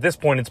 Like, at this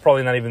point, it's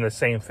probably not even the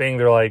same thing.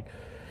 They're like,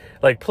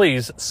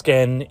 please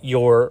scan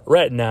your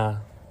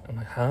retina. I'm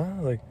like, huh?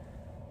 Like,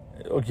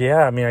 oh,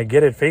 yeah, I mean, I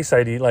get it, Face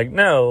ID. Like,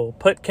 no,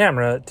 put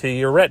camera to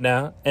your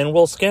retina and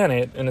we'll scan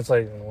it. And it's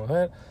like,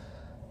 what?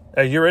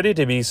 Are you ready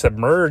to be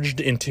submerged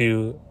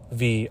into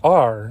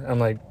VR? I'm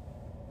like,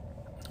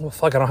 well,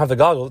 fuck, I don't have the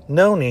goggles.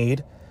 No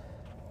need.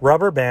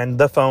 Rubber band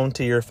the phone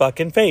to your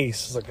fucking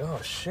face. It's like, oh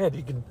shit,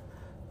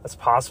 that's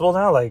possible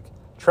now? Like,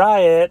 try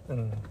it.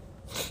 And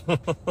I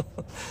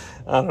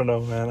don't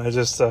know, man. I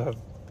just,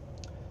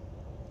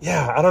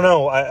 yeah, I don't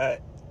know.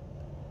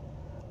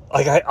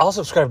 I'll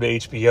subscribe to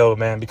HBO,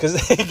 man,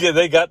 because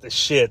they got the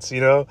shits,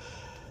 you know?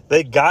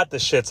 They got the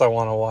shits I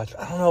want to watch.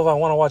 I don't know if I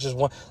want to watch this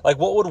one. Like,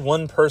 what would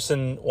one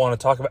person want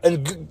to talk about?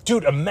 And,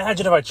 dude,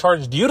 imagine if I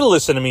charged you to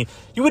listen to me.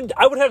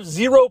 I would have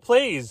 0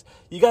 plays.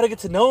 You got to get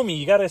to know me.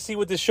 You got to see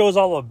what this show is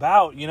all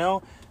about, you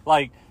know?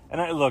 Like,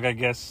 and I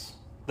guess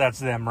that's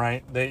them,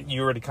 right?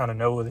 You already kind of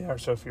know who they are,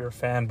 so if you're a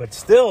fan. But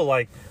still,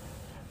 like,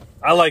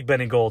 I like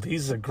Benny Gold.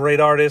 He's a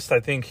great artist. I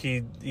think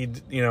he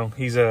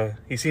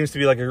seems to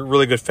be like a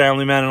really good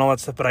family man and all that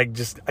stuff. But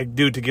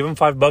dude, to give him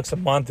 $5 a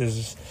month is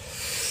just,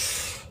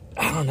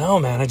 I don't know,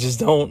 man. I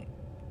just don't.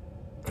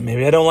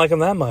 Maybe I don't like him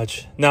that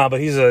much. No, but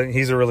he's a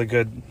really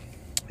good.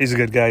 He's a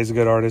good guy. He's a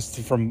good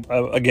artist. From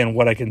again,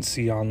 what I can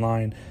see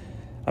online.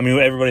 I mean,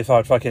 everybody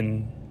thought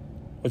fucking,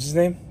 what's his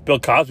name? Bill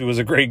Cosby was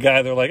a great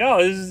guy. They're like,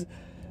 oh, this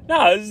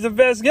is the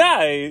best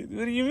guy.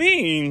 What do you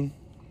mean?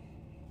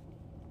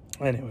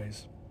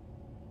 Anyways.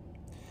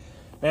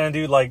 Man,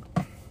 dude, like,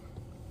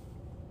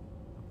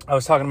 I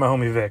was talking to my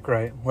homie Vic,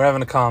 right? We're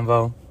having a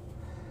convo.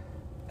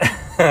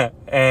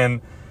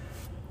 And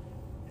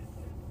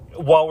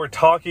while we're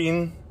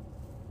talking,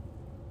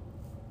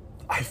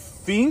 I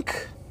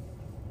think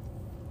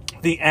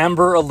the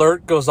Amber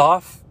Alert goes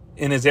off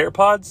in his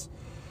AirPods,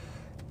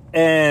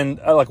 and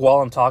like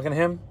while I'm talking to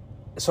him.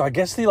 So I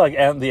guess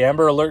the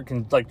Amber Alert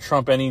can like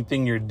trump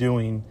anything you're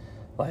doing,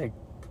 like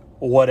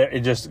what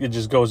it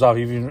just goes off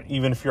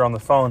even if you're on the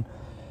phone.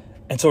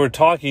 And so we're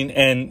talking,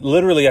 and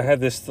literally I had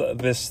this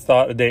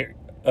thought a day,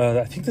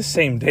 I think the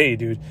same day,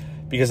 dude,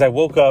 because I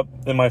woke up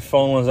and my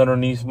phone was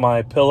underneath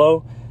my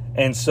pillow,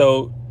 and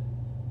so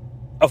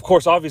of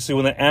course, obviously,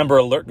 when the Amber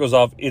Alert goes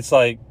off, it's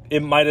like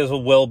it might as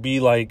well be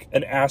like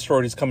an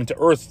asteroid is coming to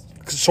Earth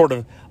sort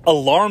of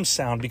alarm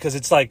sound, because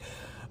it's like,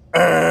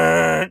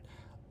 it's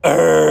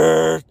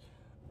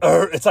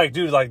like,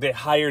 dude, like they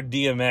hired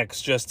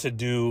DMX just to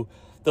do,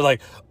 they're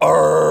like,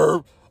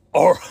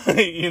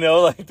 you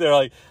know, like they're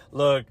like,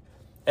 look,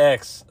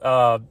 X,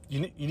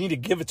 you need to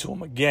give it to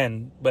him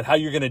again, but how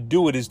you're gonna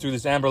do it is through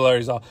this Amber Alert.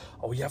 He's all,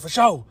 oh yeah, for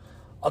sure,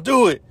 I'll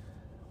do it.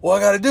 What I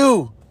gotta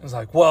do? It's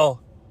like,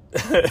 well,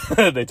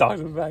 they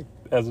talked him back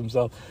as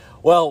himself.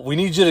 Well, we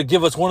need you to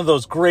give us one of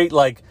those great,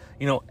 like,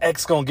 you know,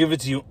 X gonna give it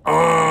to you,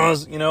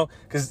 you know,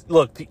 because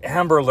look, the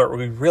Amber Alert,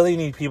 we really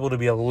need people to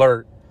be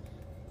alert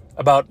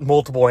about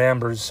multiple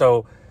Ambers.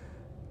 So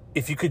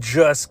if you could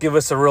just give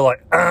us a real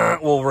like,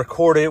 we'll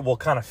record it, we'll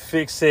kind of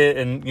fix it,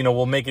 and you know,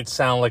 we'll make it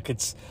sound like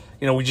it's,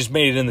 you know, we just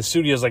made it in the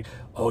studio. It's like,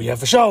 oh yeah,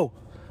 for sure,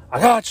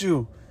 I got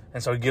you.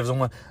 And so he gives them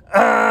one,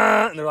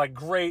 and they're like,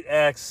 great,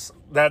 X,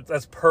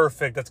 that's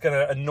perfect. That's going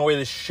to annoy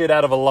the shit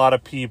out of a lot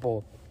of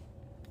people.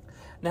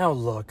 Now,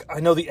 look,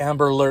 I know the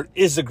Amber Alert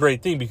is a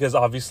great thing, because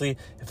obviously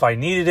if I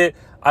needed it,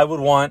 I would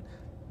want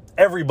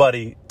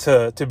everybody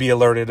to be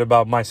alerted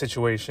about my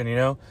situation, you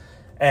know?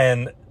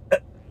 And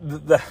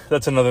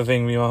that's another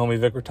thing me and my homie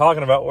Vic were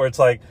talking about, where it's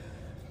like,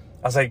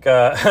 I was like,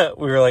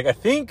 we were like, I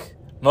think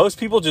most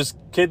people just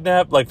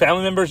kidnap, like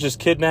family members just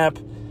kidnap,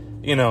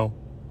 you know,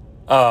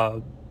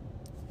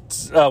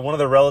 one of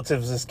the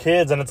relatives'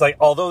 kids, and it's like,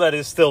 although that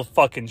is still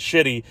fucking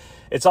shitty,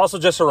 it's also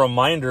just a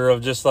reminder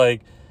of just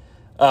like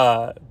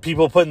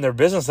people putting their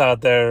business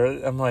out there.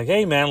 I'm like,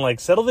 hey man, like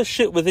settle this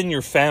shit within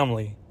your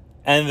family,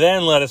 and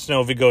then let us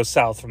know if it goes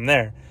south from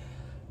there.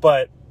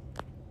 But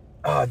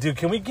dude,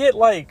 can we get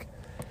like,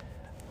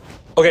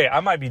 okay,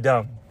 I might be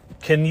dumb,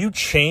 can you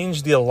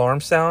change the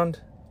alarm sound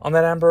on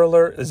that Amber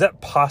Alert? Is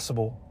that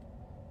possible?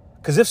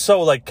 Because if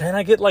so, like, can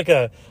I get like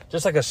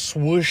just like a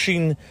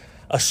swooshing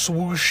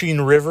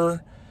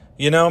river,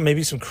 you know,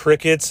 maybe some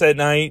crickets at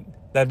night,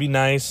 that'd be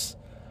nice,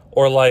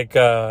 or like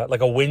a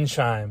wind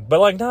chime, but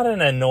like not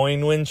an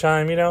annoying wind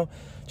chime, you know,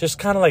 just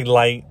kind of like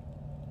light,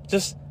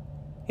 just,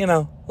 you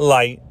know,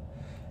 light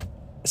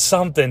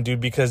something, dude,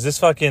 because this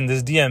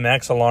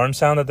DMX alarm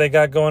sound that they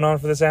got going on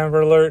for this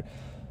Amber Alert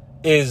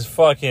is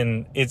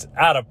fucking, it's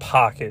out of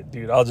pocket,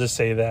 dude. I'll just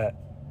say that.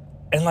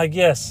 And like,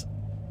 yes,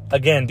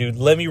 again, dude,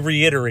 let me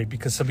reiterate,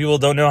 because some people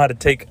don't know how to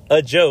take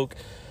a joke.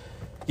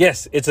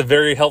 Yes, it's a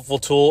very helpful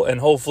tool, and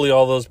hopefully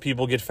all those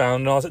people get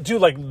found and all that.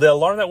 Dude, like the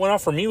alarm that went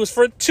off for me was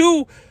for a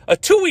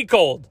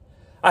 2-week-old.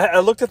 I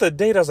looked at the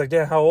date, I was like,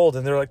 damn, how old?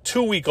 And they're like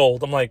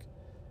 2-week-old. I'm like,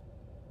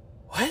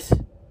 what?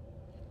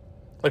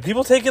 Like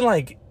people taking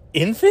like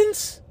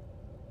infants?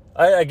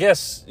 I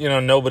guess, you know,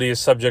 nobody is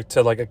subject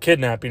to like a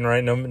kidnapping,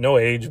 right? No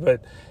age,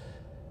 but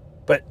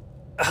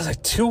I was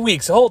like 2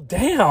 weeks old.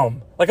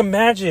 Damn. Like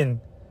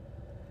imagine,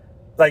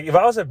 like if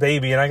I was a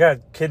baby and I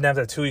got kidnapped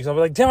at 2 weeks, I'd be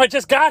like, damn, I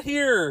just got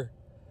here.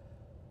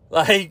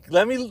 Like,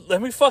 let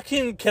me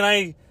fucking, can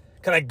I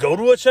go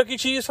to a Chuck E.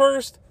 Cheese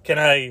first? Can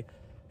I,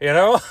 you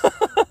know,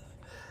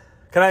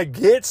 can I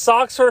get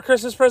socks for a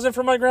Christmas present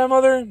from my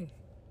grandmother?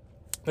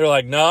 They're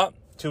like, nah,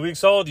 2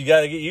 weeks old. You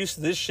got to get used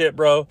to this shit,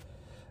 bro.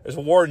 There's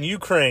a war in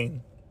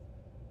Ukraine.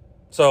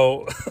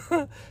 So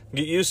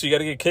get used to, you got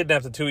to get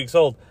kidnapped at 2 weeks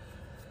old.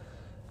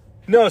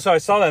 No, so I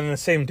saw that in the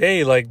same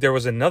day, like there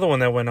was another one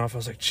that went off. I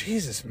was like,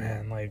 Jesus,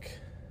 man, like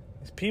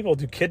these people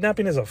do,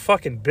 kidnapping is a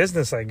fucking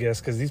business, I guess,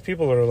 because these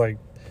people are like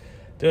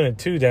doing it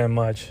too damn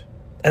much.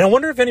 And I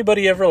wonder if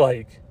anybody ever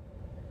like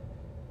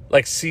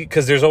see,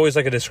 because there's always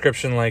like a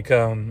description, like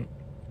in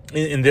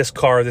this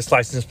car, this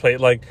license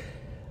plate, like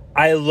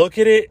I look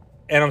at it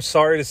and I'm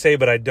sorry to say,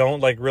 but I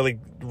don't like really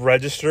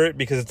register it,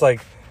 because it's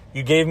like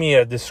you gave me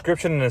a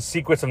description and a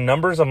sequence of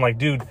numbers. I'm like,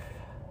 dude,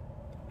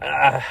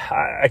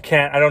 I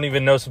can't, I don't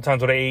even know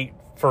sometimes what I ate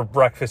for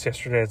breakfast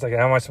yesterday. It's like,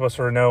 how am I supposed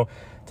to know?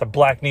 It's a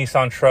black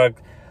Nissan truck,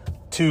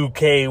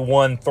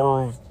 2K1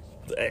 through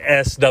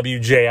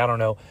SWJ, I don't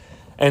know.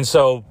 And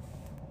so,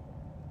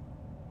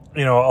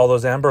 you know, all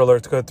those Amber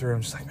Alerts go through.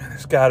 I'm just like, man,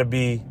 there's got to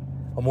be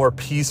a more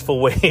peaceful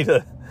way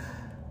to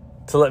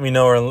let me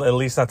know, or at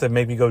least not to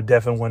make me go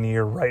deaf in one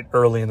ear right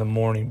early in the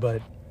morning.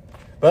 But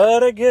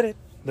I get it.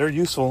 They're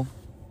useful.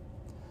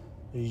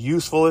 They're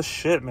useful as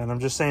shit, man. I'm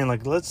just saying,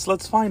 like,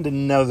 let's find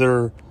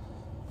another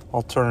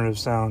alternative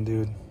sound,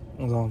 dude.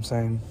 That's all I'm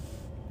saying.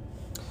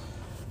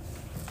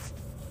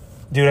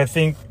 Dude, I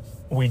think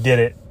we did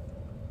it.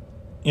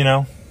 You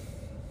know?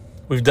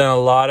 We've done a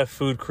lot of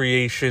food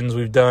creations.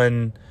 We've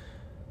done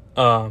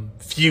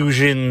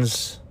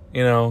fusions.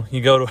 You know,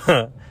 you go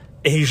to an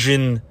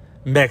Asian,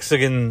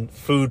 Mexican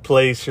food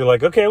place. You're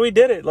like, okay, we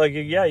did it. Like,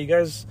 yeah, you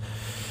guys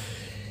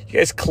You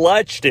guys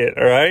clutched it,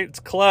 all right? It's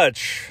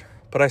clutch.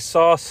 But I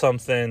saw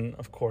something,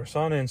 of course,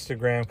 on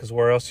Instagram, because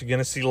where else are you going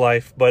to see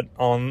life but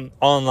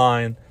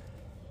online? And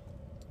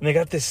they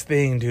got this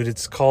thing, dude.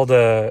 It's called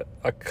a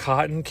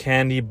cotton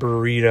candy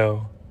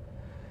burrito.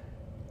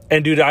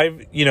 And, dude,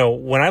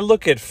 when I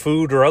look at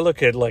food or I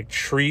look at, like,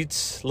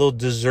 treats, little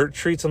dessert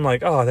treats, I'm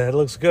like, oh, that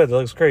looks good. That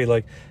looks great.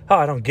 Like, oh,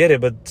 I don't get it,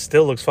 but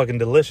still looks fucking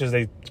delicious.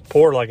 They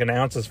pour, like, an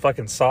ounce of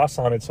fucking sauce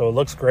on it, so it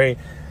looks great.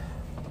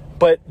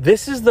 But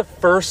this is the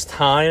first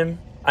time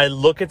I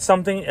look at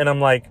something and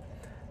I'm like,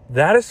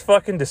 that is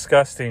fucking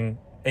disgusting,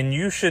 and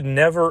you should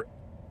never,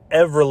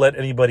 ever let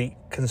anybody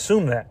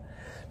consume that.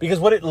 Because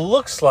what it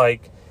looks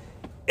like,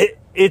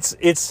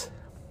 it's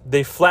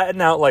they flatten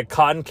out like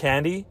cotton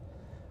candy,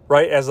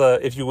 right, as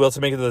if you will,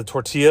 to make it the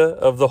tortilla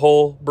of the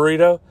whole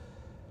burrito.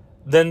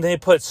 Then they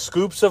put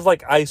scoops of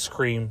like ice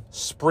cream,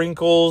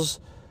 sprinkles,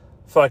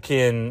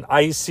 fucking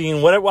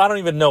icing, whatever. I don't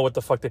even know what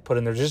the fuck they put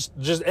in there.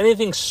 Just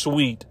anything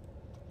sweet.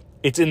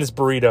 It's in this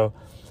burrito.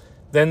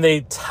 Then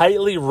they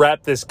tightly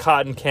wrap this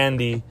cotton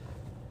candy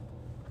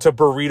to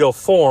burrito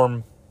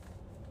form.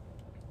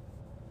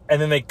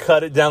 And then they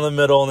cut it down the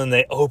middle and then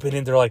they open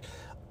it. They're like,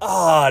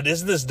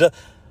 isn't this...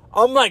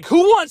 I'm like, who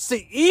wants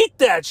to eat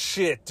that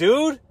shit,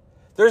 dude?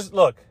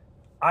 Look,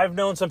 I've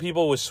known some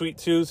people with sweet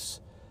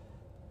tooths.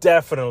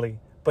 Definitely.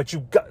 But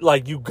you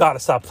got to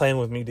stop playing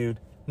with me, dude.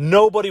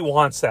 Nobody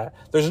wants that.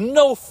 There's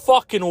no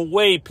fucking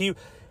way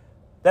people...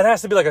 That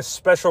has to be like a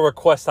special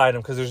request item,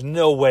 because there's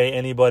no way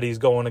anybody's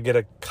going to get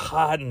a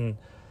cotton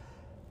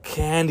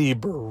candy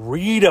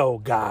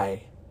burrito,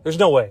 guy. There's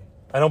no way.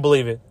 I don't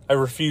believe it. I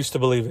refuse to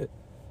believe it.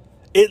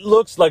 It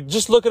looks like,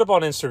 just look it up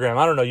on Instagram.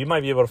 I don't know. You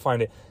might be able to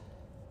find it.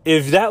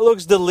 If that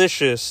looks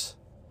delicious,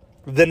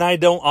 then I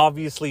don't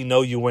obviously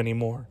know you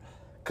anymore.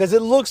 Because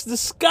it looks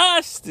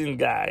disgusting,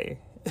 guy.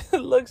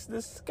 It looks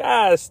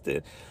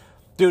disgusting.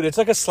 Dude, it's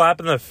like a slap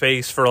in the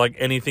face for, like,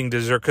 anything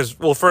dessert. Because,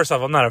 well, first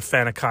off, I'm not a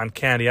fan of cotton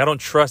candy. I don't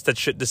trust that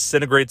shit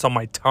disintegrates on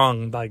my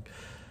tongue. Like,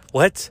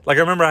 what? Like,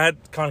 I remember I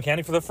had cotton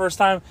candy for the first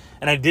time,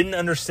 and I didn't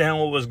understand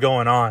what was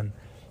going on.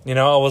 You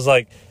know, I was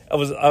like, I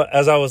was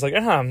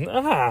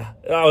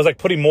like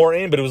putting more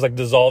in, but it was, like,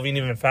 dissolving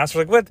even faster.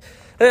 Like, what?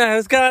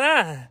 What's going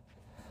on?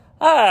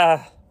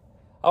 I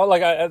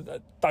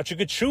thought you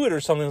could chew it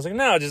or something. I was like,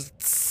 no,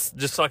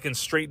 just fucking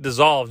straight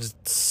dissolve.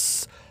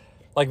 Just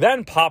like that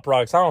and Pop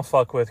Rocks, I don't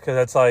fuck with, because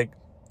it's like,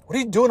 what are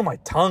you doing to my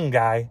tongue,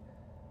 guy?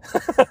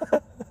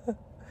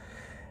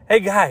 Hey,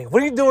 guy,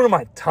 what are you doing to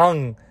my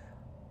tongue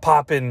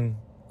popping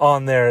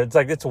on there? It's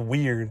like, it's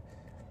weird.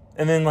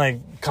 And then,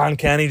 like, cotton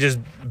candy just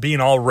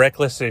being all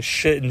reckless as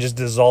shit and just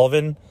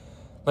dissolving.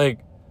 Like,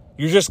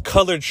 you're just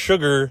colored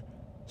sugar,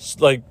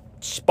 like,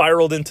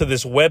 spiraled into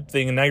this web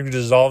thing, and now you're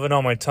dissolving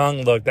on my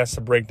tongue. Look, that's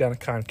the breakdown of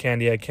cotton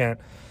candy. I can't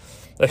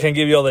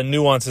give you all the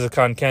nuances of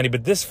cotton candy,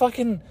 but this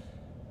fucking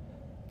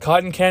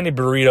cotton candy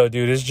burrito,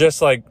 dude, is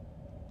just like,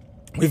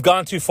 we've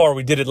gone too far.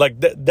 We did it. Like,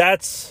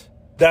 that's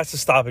the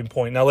stopping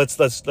point. Now let's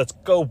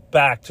go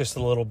back just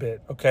a little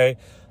bit, okay?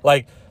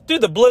 Like,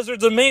 dude, the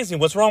Blizzard's amazing.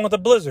 What's wrong with the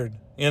Blizzard?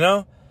 You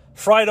know,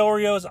 fried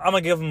Oreos, I'm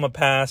gonna give them a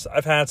pass.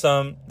 I've had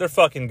some. They're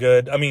fucking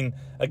good. I mean,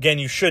 again,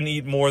 you shouldn't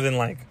eat more than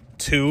like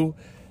 2.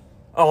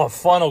 Oh, a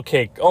funnel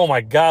cake. Oh my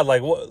God.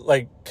 Like, what?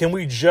 Like, can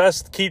we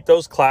just keep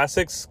those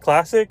classics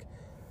classic?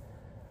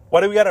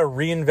 Why do we gotta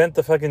reinvent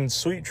the fucking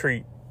sweet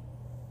treat?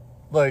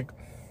 Like,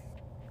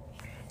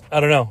 I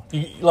don't know.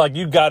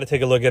 You got to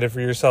take a look at it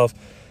for yourself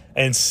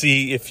and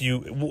see if you,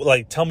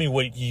 like, tell me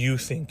what you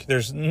think.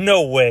 There's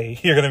no way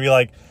you're going to be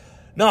like,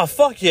 no,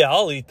 fuck yeah,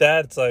 I'll eat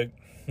that. It's like,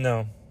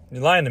 no,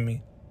 you're lying to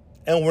me.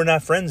 And we're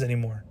not friends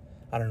anymore.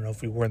 I don't know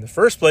if we were in the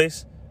first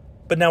place,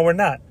 but now we're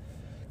not.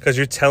 Because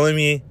you're telling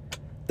me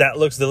that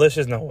looks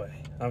delicious? No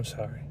way. I'm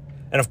sorry.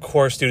 And of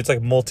course, dude, it's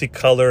like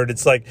multicolored.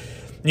 It's like,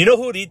 you know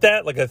who would eat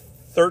that? Like a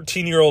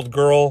 13-year-old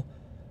girl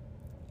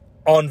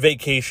on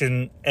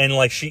vacation, and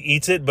like she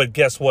eats it, but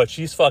guess what?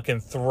 She's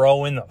fucking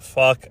throwing the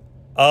fuck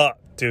up,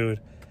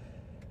 dude.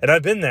 And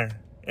I've been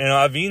there. And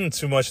I've eaten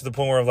too much to the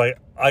point where I'm like,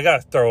 I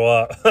gotta throw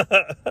up.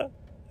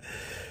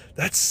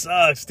 That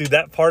sucks, dude.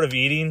 That part of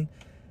eating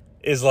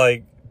is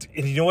like,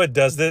 and you know what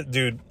does that,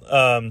 dude?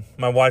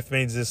 My wife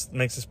makes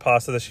this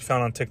pasta that she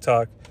found on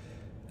TikTok,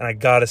 and I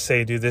gotta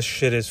say, dude, this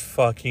shit is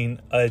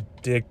fucking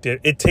addictive.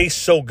 It tastes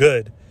so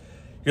good.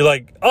 You're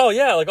like, oh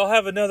yeah, like I'll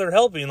have another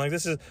helping. Like,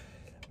 this is.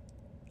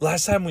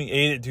 Last time we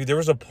ate it, dude, there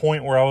was a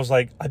point where I was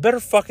like, I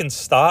better fucking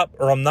stop,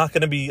 or I'm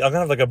gonna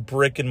have like a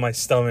brick in my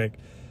stomach.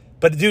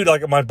 But dude,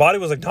 like, my body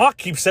was like, nah,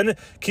 keep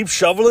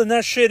shoveling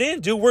that shit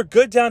in, dude. We're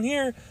good down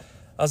here.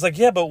 I was like,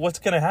 yeah, but what's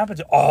gonna happen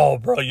to? Oh,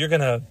 bro, you're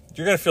gonna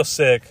feel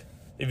sick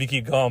if you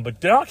keep going.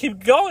 But no,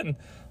 keep going.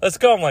 Let's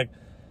go. I'm like,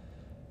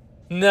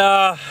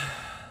 nah.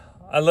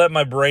 I let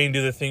my brain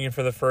do the thinking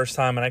for the first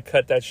time, and I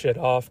cut that shit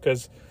off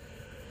because,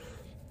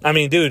 I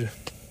mean, dude,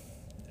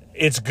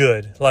 it's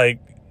good. Like,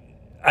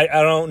 I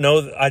don't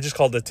know. I just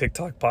called it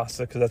TikTok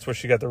pasta because that's where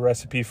she got the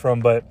recipe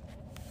from. But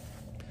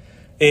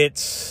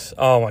it's,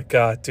 oh my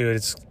God, dude.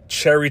 It's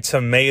cherry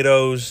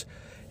tomatoes.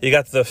 You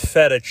got the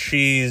feta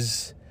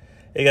cheese.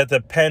 You got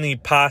the penny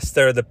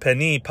pasta or the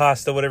penny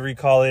pasta, whatever you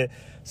call it.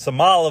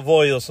 Some olive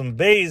oil, some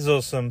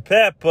basil, some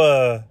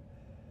pepper.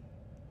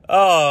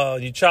 Oh,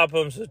 you chop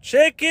up some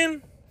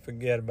chicken?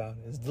 Forget about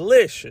it. It's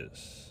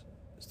delicious.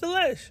 It's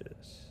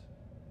delicious.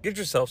 Get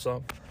yourself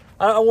some.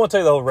 I won't tell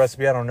you the whole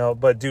recipe. I don't know.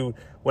 But, dude,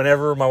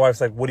 whenever my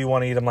wife's like, what do you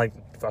want to eat? I'm like,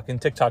 fucking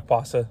TikTok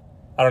pasta.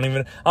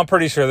 I'm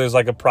pretty sure there's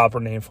like a proper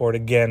name for it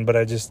again. But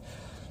I just,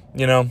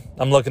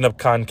 I'm looking up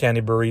cotton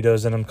candy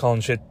burritos and I'm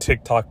calling shit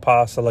TikTok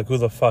pasta. Like, who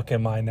the fuck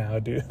am I now,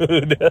 dude?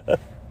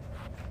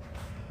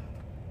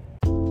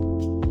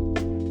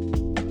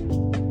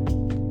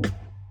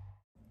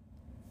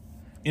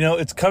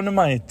 It's come to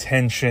my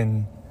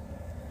attention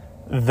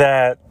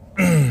that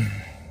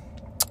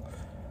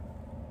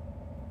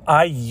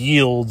I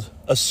yield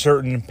a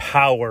certain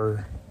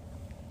power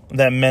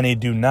that many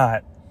do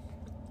not.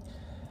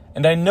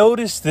 And I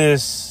noticed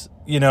this,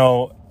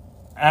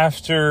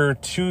 after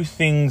two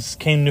things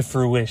came to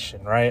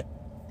fruition, right?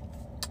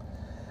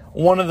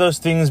 One of those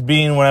things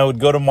being when I would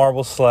go to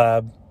Marble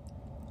Slab,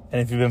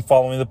 and if you've been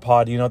following the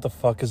pod, you know what the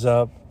fuck is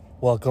up.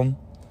 Welcome.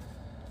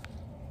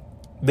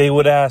 They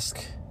would ask,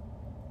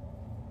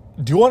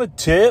 do you want a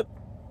tip?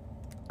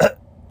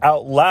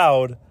 Out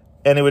loud,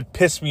 and it would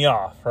piss me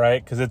off,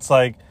 right? Because it's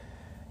like,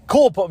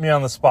 cool, put me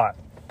on the spot.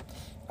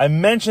 I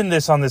mentioned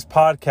this on this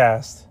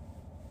podcast,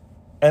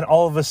 and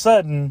all of a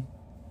sudden,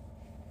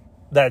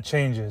 that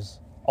changes.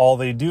 All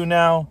they do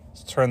now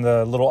is turn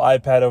the little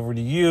iPad over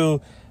to you,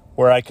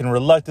 where I can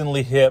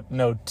reluctantly hit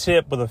no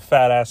tip with a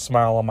fat ass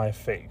smile on my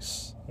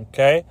face.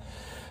 Okay?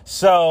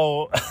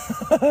 So,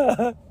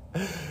 I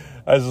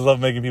just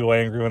love making people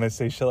angry when I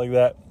say shit like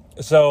that.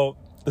 So,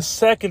 the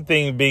second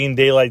thing being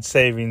daylight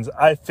savings,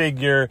 I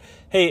figure,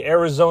 hey,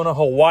 Arizona,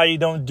 Hawaii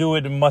don't do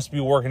it. It must be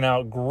working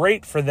out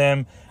great for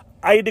them.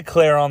 I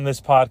declare on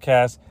this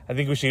podcast, I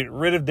think we should get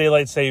rid of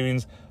daylight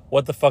savings.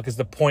 What the fuck is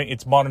the point?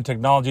 It's modern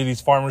technology.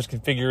 These farmers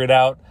can figure it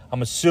out,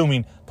 I'm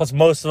assuming. Plus,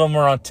 most of them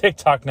are on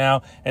TikTok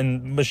now,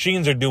 and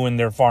machines are doing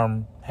their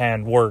farm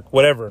hand work,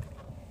 whatever.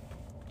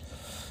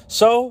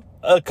 So,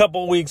 a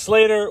couple weeks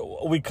later,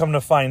 we come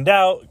to find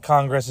out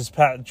Congress is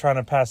trying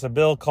to pass a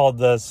bill called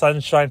the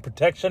Sunshine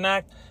Protection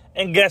Act.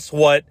 And guess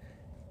what?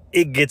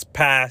 It gets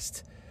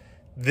passed.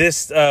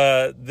 This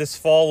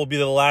fall will be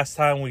the last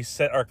time we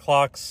set our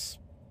clocks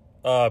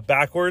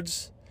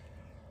backwards.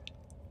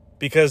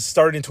 Because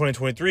starting in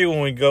 2023,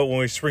 when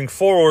we spring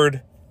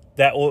forward,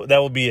 that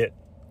will be it.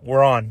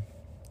 We're on.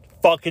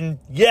 Fucking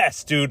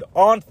yes, dude.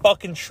 On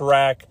fucking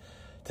track.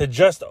 To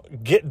just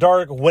get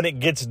dark when it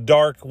gets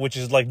dark, which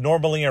is like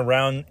normally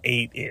around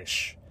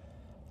 8-ish.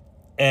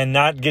 And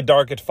not get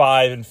dark at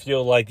 5 and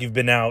feel like you've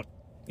been out,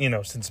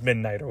 since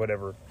midnight or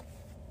whatever.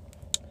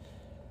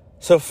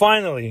 So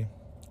finally,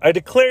 I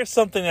declare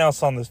something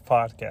else on this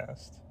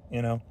podcast,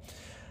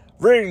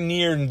 very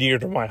near and dear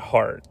to my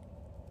heart.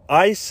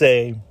 I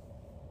say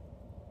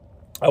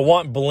I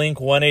want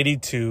Blink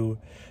 182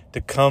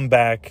 to come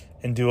back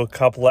and do a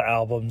couple of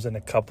albums and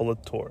a couple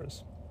of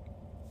tours.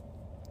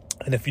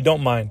 And if you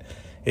don't mind,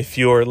 if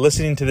you're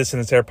listening to this in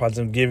its AirPods,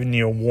 I'm giving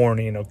you a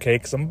warning, okay?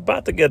 Because I'm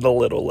about to get a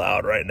little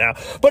loud right now.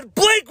 But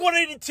Blink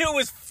 182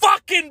 is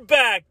fucking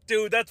back,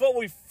 dude. That's what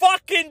we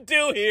fucking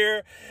do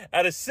here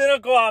at A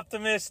Cynical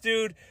Optimist,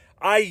 dude.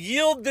 I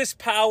yield this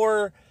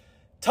power.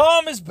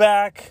 Tom is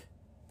back.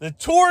 The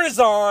tour is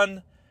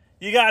on.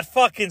 You got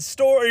fucking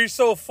Story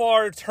So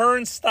Far,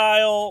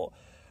 Turnstile,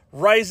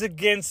 Rise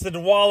Against,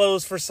 and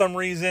Wallows for some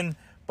reason.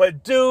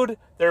 But, dude,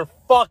 they're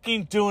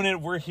fucking doing it.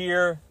 We're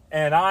here.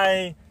 And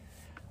I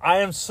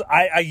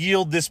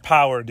yield this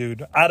power,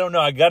 dude. I don't know.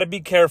 I got to be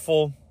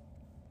careful.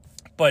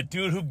 But,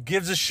 dude, who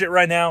gives a shit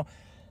right now?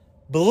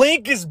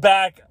 Blink is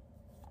back.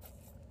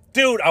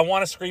 Dude, I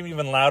want to scream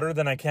even louder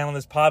than I can on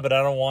this pod, but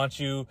I don't want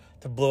you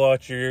to blow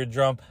out your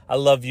eardrum. I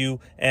love you,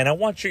 and I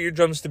want your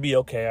eardrums to be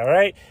okay, all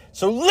right?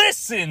 So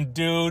listen,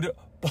 dude.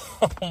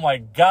 Oh, my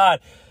God.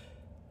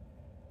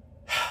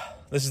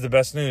 This is the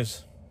best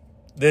news.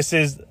 This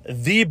is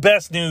the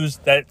best news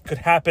that could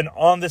happen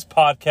on this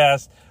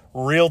podcast.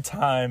 Real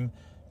time.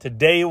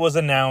 Today it was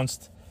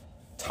announced.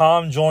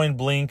 Tom joined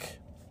Blink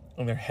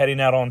and they're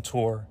heading out on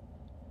tour.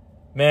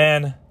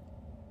 Man,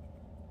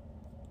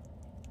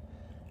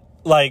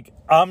 like,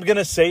 I'm going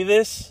to say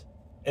this,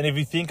 and if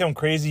you think I'm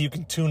crazy, you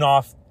can tune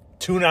out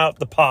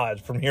the pod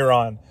from here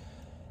on.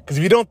 Because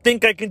if you don't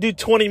think I can do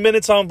 20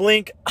 minutes on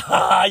Blink,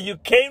 you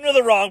came to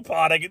the wrong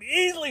pod. I could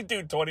easily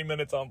do 20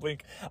 minutes on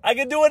Blink. I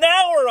could do an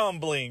hour on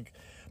Blink.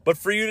 But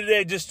for you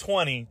today, just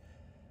 20.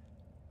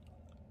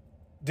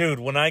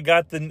 Dude, when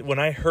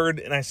I heard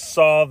and I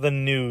saw the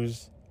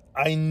news,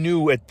 I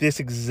knew at this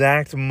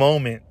exact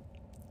moment,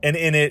 and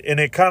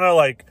it kind of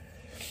like,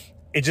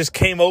 it just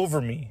came over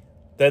me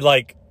that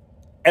like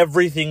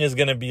everything is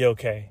gonna be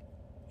okay.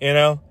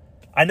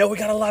 I know we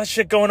got a lot of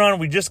shit going on.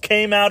 We just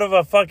came out of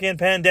a fucking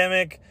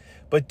pandemic,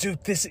 but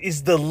dude, this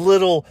is the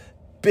little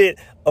bit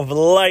of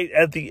light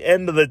at the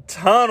end of the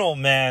tunnel,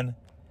 man.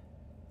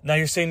 Now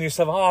you're saying to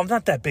yourself, oh, I'm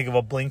not that big of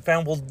a Blink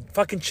fan. Well,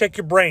 fucking check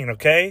your brain,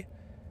 okay?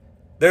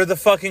 They're the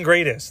fucking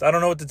greatest. I don't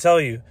know what to tell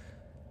you.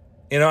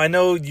 You know, I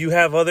know you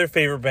have other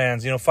favorite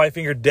bands. You know, Five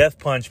Finger Death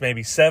Punch,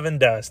 maybe Seven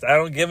Dust. I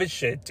don't give a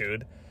shit,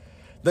 dude.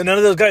 None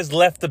of those guys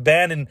left the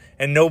band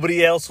and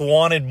nobody else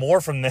wanted more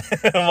from them.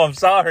 I'm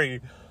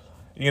sorry.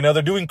 You know,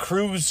 they're doing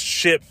cruise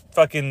ships,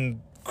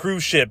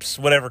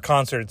 whatever,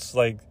 concerts.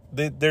 Like,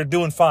 they're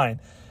doing fine.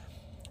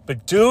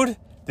 But, dude,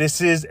 this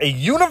is a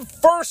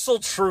universal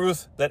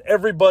truth that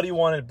everybody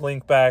wanted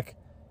Blink back,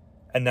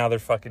 and now they're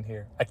fucking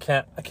here. I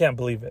can't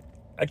believe it.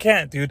 I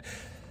can't, dude.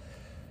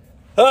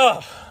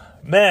 Oh,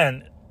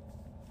 man.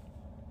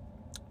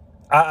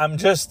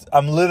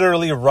 I'm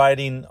literally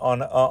riding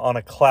on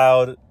a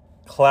cloud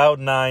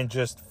 9,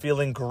 just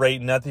feeling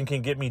great. Nothing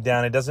can get me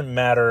down. It doesn't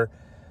matter.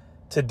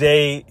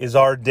 Today is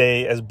our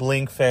day as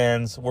Blink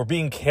fans. We're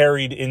being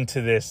carried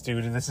into this,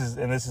 dude. And this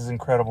is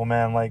incredible,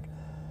 man. Like,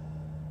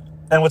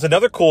 and what's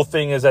another cool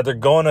thing is that they're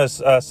going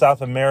to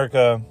South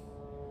America,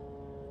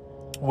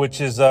 which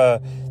is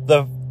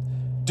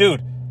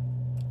dude,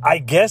 I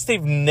guess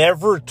they've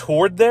never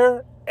toured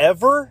there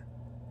ever.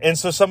 And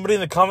so somebody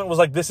in the comment was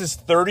like, this is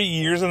 30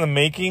 years in the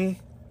making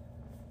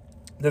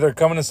that they're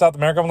coming to South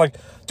America. I'm like,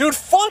 dude,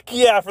 fuck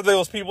yeah for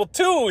those people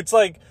too. It's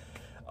like,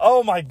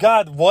 oh my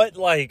God, what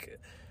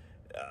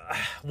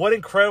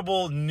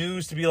incredible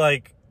news to be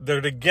like,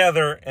 they're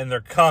together and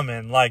they're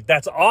coming. Like,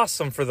 that's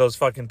awesome for those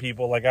fucking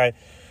people. Like,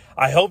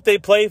 I hope they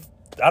play,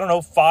 I don't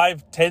know,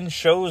 5-10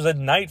 shows a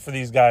night for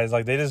these guys.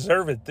 Like, they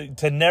deserve it.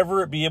 To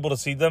never be able to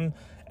see them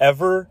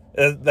ever,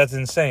 that's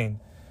insane.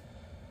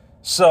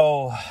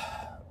 So,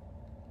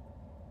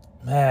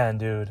 man,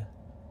 dude.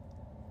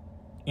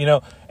 You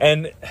know,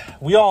 and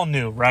we all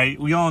knew, right?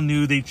 We all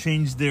knew they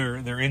changed their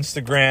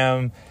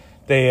Instagram.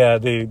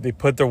 They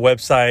put their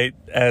website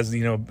as,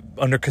 you know,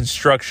 under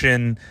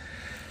construction.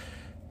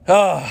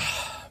 Oh,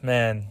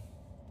 man.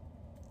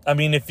 I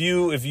mean, if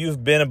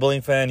you've been a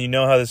Blink fan, you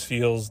know how this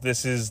feels.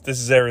 This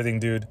is everything,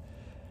 dude.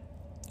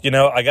 You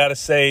know, I gotta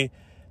say,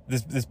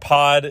 this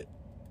pod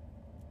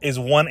is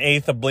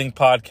 1/8 a Blink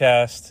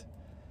podcast,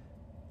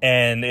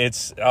 and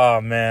it's,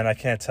 oh man, I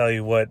can't tell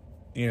you what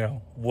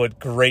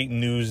great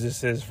news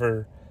this is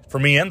for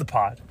me and the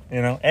pod,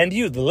 you know, and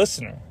you, the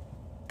listener,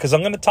 because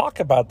I'm gonna talk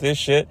about this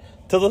shit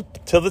till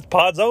the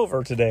pod's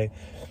over today.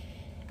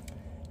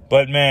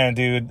 But man,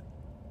 dude,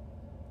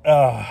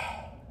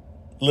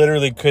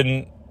 literally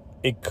couldn't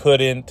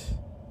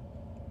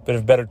but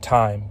have better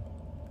time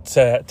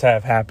to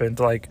have happened.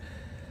 Like,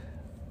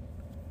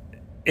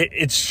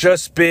 it's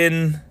just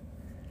been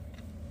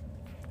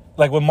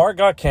like when Mark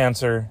got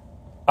cancer,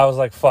 I was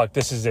like, fuck,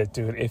 this is it,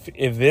 dude.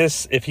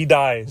 If he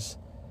dies,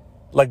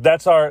 like,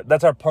 that's our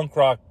punk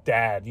rock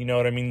dad, you know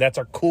what I mean? That's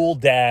our cool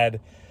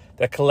dad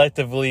that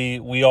collectively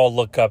we all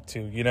look up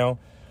to, you know?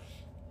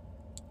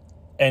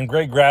 And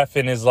Greg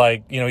Graffin is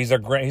like, you know, he's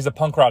a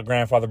punk rock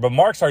grandfather, but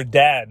Mark's our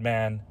dad,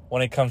 man,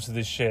 when it comes to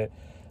this shit.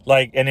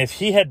 Like, and if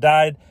he had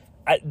died,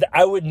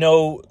 I would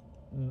know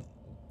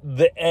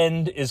the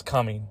end is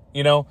coming,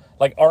 you know?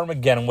 Like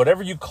Armageddon,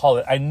 whatever you call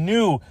it. I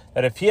knew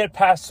that if he had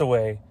passed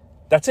away,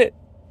 that's it.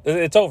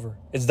 It's over.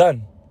 It's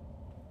done.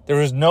 There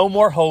is no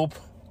more hope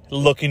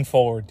looking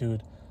forward,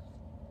 dude.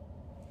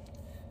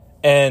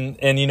 And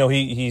you know,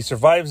 he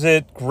survives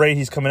it. Great.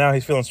 He's coming out.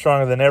 He's feeling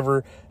stronger than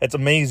ever. It's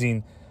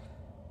amazing.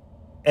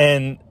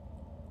 And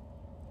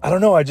I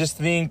don't know. I just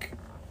think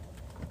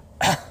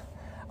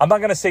I'm not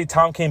going to say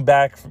Tom came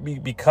back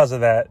because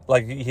of that,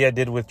 like he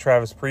did with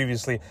Travis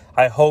previously.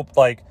 I hope,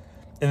 like,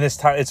 in this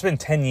time, it's been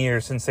 10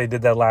 years since they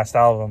did that last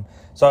album.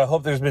 So I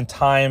hope there's been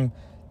time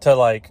to,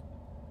 like,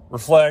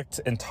 reflect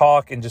and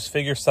talk and just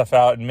figure stuff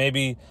out. And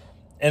maybe,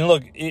 and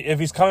look, if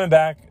he's coming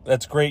back,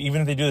 that's great.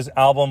 Even if they do this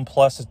album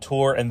plus a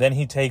tour and then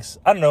he takes,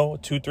 I don't know, a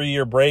 2-3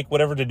 year break,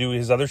 whatever, to do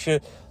his other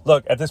shit.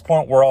 Look, at this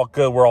point, we're all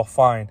good. We're all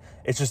fine.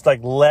 It's just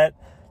like,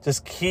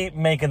 just keep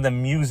making the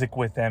music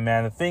with them,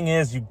 man. The thing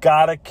is, you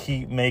gotta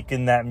keep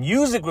making that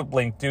music with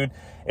Blink, dude.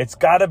 It's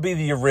gotta be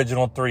the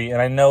original three.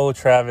 And I know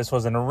Travis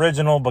was an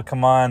original, but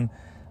come on,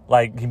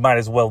 like, he might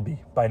as well be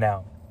by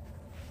now.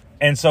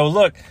 And so,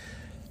 look,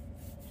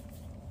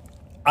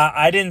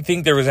 I didn't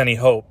think there was any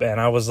hope, and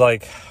I was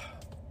like,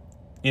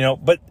 you know,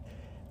 but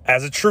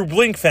as a true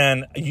Blink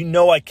fan, you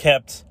know, I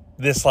kept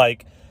this,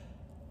 like,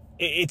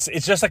 it's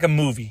just like a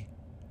movie.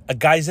 A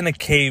guy's in a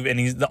cave, and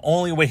he's the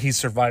only way he's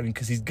surviving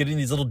because he's getting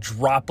these little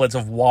droplets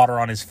of water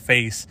on his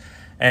face,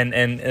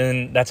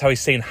 and that's how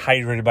he's staying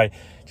hydrated, by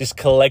just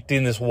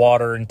collecting this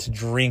water and to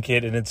drink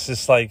it. And it's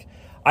just like,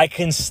 I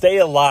can stay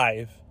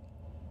alive,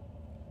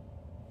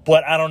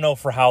 but I don't know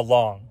for how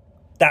long.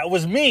 That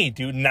was me,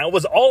 dude, and that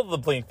was all of the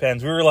Blink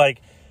fans. We were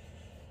like,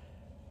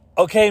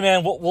 okay,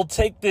 man, we'll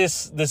take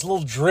this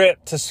little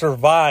drip to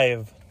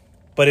survive,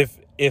 but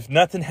if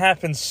nothing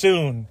happens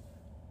soon,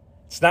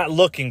 it's not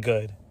looking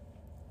good.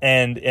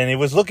 And it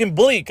was looking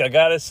bleak, I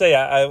gotta say.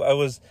 I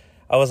was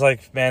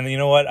like, man, you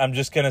know what? I'm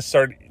just gonna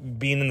start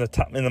being in the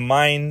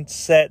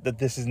mindset that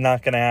this is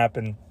not gonna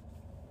happen,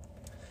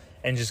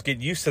 and just get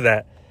used to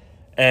that.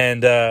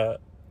 And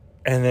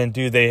then,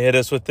 dude, they hit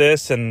us with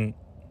this, and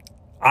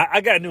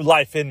I got a new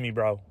life in me,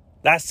 bro.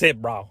 That's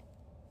it, bro.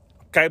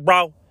 Okay,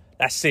 bro?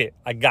 That's it.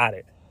 I got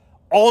it.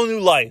 All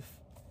new life.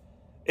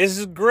 This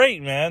is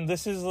great, man.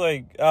 This is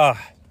like,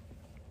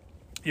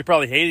 you're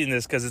probably hating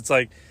this because it's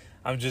like,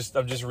 I'm just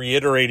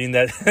reiterating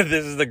that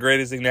this is the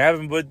greatest thing to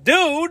happen. But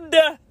dude,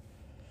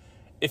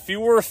 if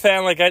you were a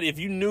fan like if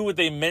you knew what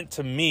they meant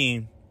to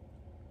me,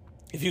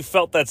 if you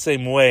felt that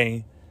same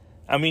way,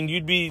 I mean,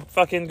 you'd be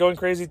fucking going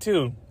crazy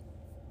too.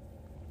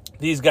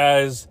 These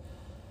guys,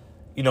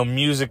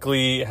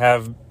 musically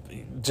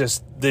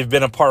they've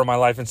been a part of my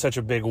life in such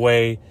a big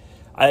way.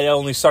 I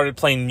only started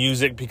playing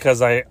music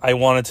because I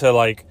wanted to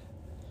like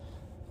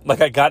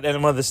I got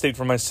Enema of the State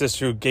from my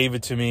sister who gave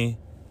it to me,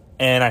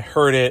 and I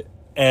heard it,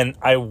 and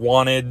I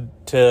wanted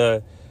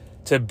to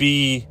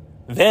be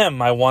them.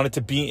 I wanted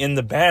to be in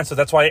the band. So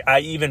that's why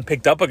I even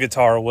picked up a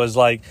guitar. Was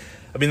like,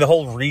 I mean, the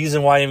whole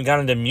reason why I even got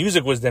into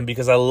music was them,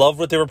 because I loved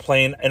what they were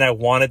playing, and I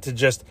wanted to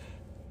just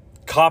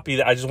copy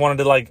that. I just wanted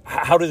to like,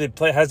 how do they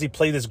play? How does he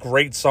play this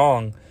great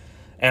song?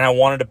 And I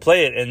wanted to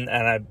play it, and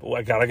I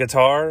got a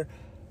guitar,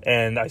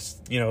 and I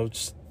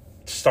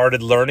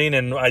started learning,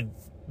 and I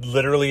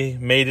literally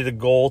made it a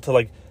goal to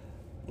like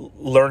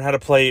learn how to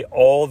play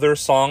all their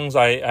songs.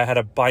 I had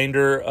a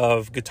binder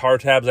of guitar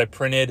tabs. I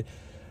printed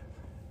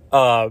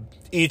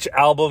each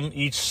album,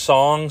 each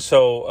song.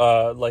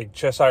 So like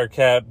Cheshire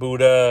Cat,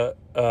 Buddha,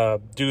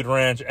 Dude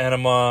Ranch,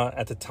 Enema.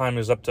 At the time,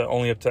 it was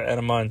only up to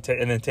Enema, and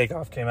then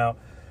Takeoff came out.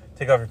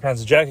 Take Off Your Pants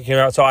and Jacket came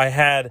out. So I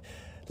had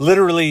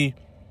literally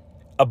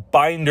a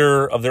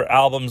binder of their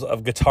albums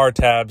of guitar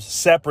tabs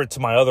separate to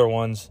my other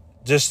ones,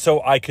 just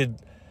so I could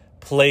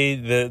play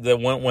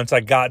once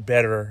I got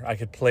better, I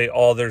could play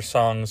all their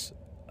songs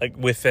like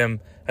with them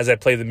as I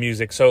play the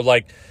music. So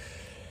like,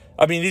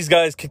 I mean, these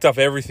guys kicked off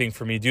everything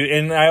for me, dude.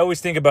 And I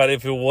always think about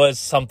if it was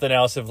something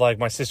else, if like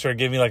my sister had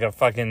given me like a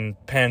fucking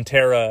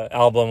Pantera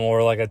album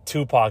or like a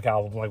Tupac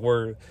album, like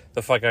where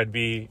the fuck I'd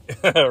be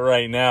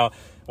right now.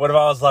 What if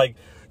I was like,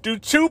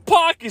 dude,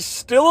 Tupac is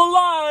still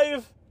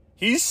alive.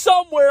 He's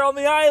somewhere on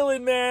the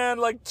island, man.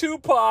 Like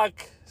Tupac,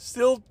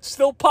 still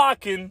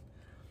pocking.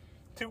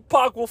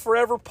 Tupac will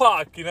forever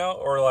pock,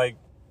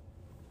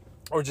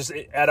 or just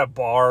at a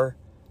bar,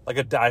 like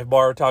a dive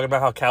bar, talking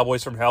about how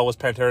Cowboys from Hell was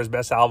Pantera's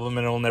best album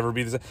and it'll never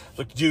be the same.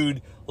 Like,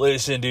 dude,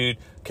 listen, dude,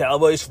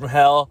 Cowboys from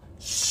Hell,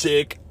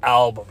 sick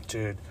album,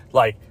 dude.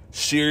 Like,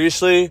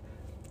 seriously,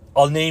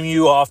 I'll name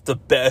you off the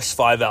best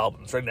 5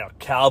 albums right now.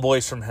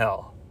 Cowboys from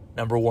Hell,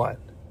 number 1.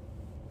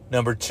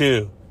 Number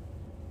 2,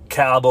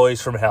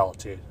 Cowboys from Hell,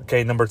 dude.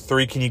 Okay, number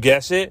 3, can you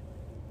guess it?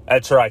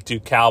 That's right,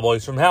 dude.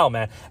 Cowboys from Hell,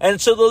 man. And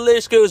so the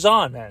list goes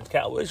on, man.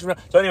 Cowboys from Hell.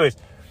 So anyways,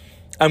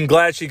 I'm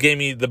glad she gave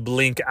me the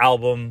Blink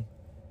album.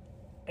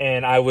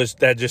 And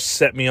that just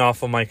set me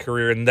off on my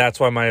career. And that's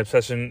why my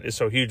obsession is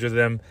so huge with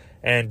them.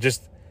 And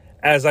just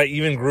as I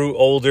even grew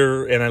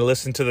older and I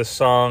listened to the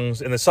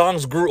songs, and the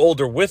songs grew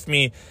older with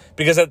me,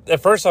 because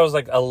at first I was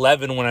like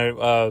 11 when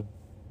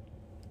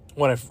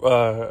I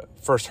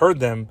first heard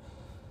them.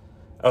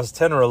 I was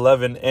 10 or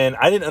 11, and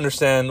I didn't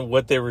understand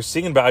what they were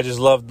singing about. I just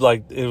loved,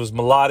 like, it was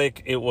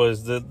melodic. It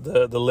was,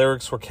 the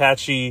lyrics were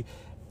catchy,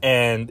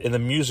 and the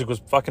music was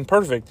fucking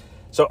perfect.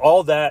 So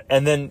all that,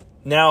 and then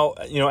now,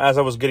 as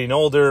I was getting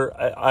older,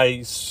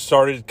 I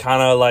started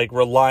kind of, like,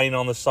 relying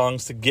on the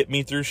songs to get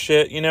me through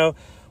shit,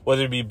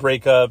 whether it be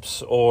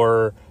breakups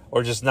or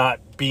just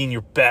not being your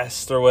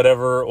best or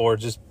whatever, or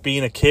just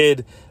being a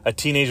kid, a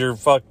teenager,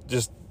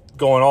 just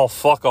going all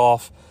fuck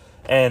off,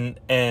 and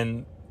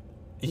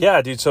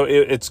yeah, dude, so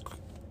it's,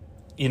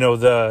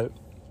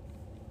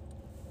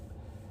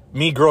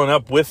 me growing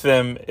up with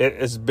them, it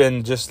has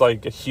been just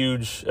like a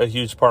huge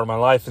part of my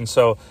life. And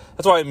so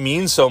that's why it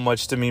means so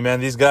much to me, man.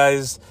 These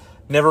guys,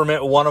 never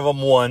met one of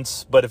them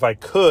once, but if I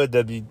could,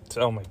 that'd be,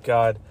 oh my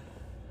God.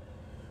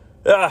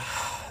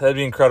 That'd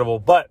be incredible.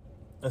 But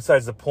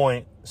besides the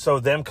point, so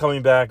them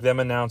coming back, them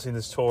announcing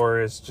this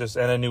tour is just,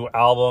 and a new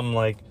album,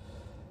 like,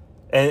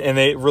 and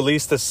they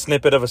released a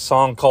snippet of a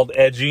song called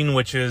Edging,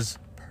 which is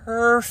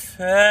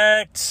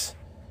perfect.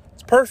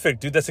 It's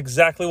perfect, dude. That's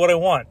exactly what I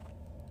want.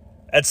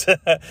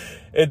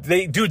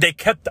 They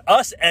kept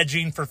us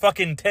edging for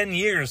fucking 10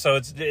 years, so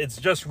it's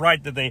just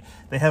right that they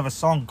have a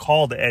song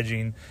called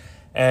Edging,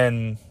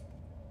 and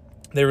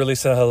they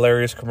released a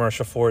hilarious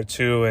commercial for it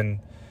too. And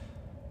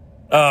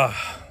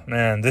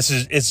man,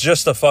 it's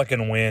just a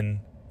fucking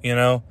win,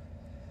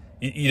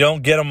 You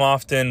don't get them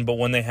often, but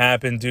when they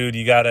happen, dude,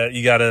 you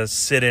gotta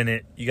sit in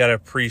it. You gotta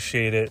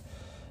appreciate it.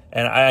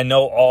 And I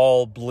know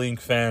all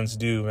Blink fans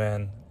do,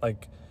 man.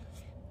 Like,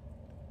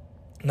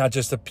 not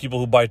just the people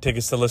who buy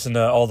tickets to listen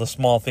to All the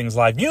Small Things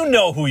live. You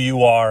know who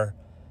you are.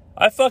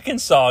 I fucking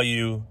saw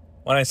you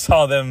when I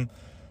saw them.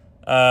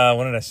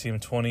 When did I see them?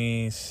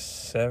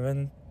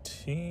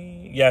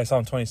 2017? Yeah, I saw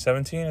them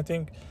 2017, I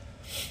think.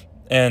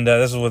 And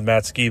this was with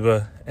Matt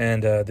Skiba.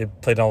 And they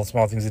played All the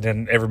Small Things.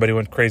 And everybody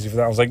went crazy for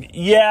that. I was like,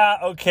 yeah,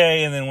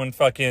 okay. And then when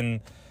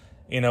fucking,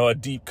 a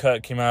deep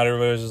cut came out,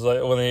 everybody was just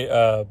like, when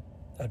they...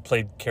 I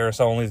played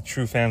Carousel, only the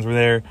true fans were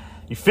there.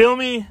 You feel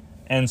me?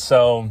 And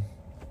so,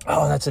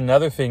 that's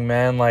another thing,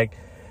 man. Like,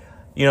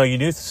 you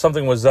knew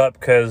something was up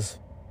because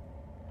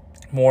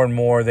more and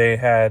more they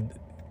had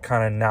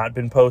kind of not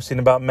been posting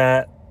about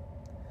Matt.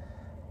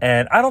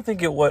 And I don't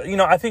think it was,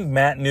 I think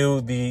Matt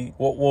knew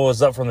what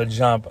was up from the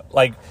jump.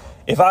 Like,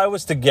 if I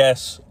was to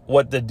guess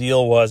what the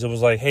deal was, it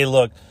was like, hey,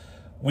 look,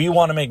 we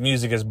want to make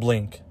music as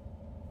Blink,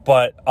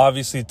 but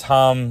obviously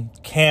Tom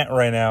can't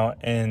right now.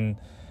 And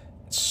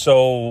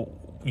so,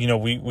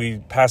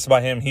 we passed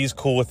by him. He's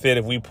cool with it.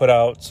 If we put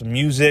out some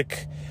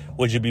music,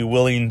 would you be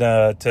willing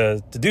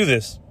to do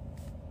this?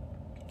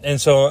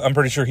 And so I'm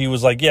pretty sure he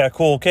was like, yeah,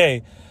 cool,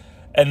 okay.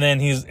 And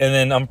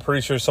then I'm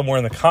pretty sure somewhere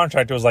in the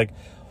contract it was like,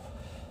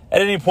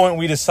 at any point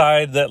we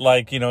decide that,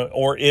 like,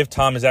 or if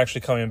Tom is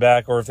actually coming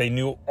back, or if they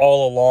knew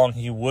all along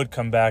he would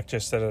come back,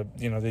 just that,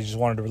 they just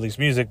wanted to release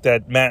music,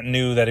 that Matt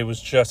knew that it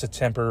was just a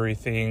temporary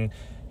thing.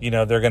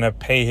 They're going to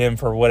pay him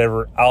for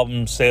whatever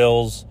album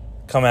sales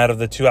come out of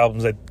the 2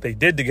 albums that they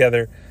did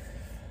together.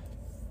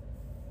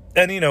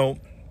 And,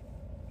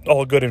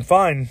 all good and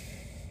fine.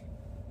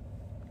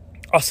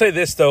 I'll say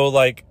this, though,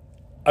 like,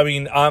 I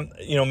mean,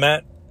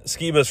 Matt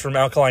Skiba's from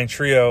Alkaline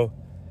Trio,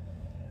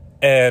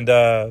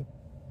 and,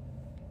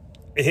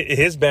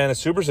 his band is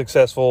super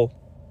successful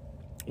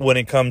when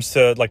it comes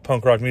to, like,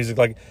 punk rock music.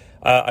 Like,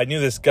 I knew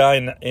this guy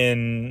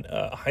in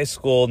high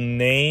school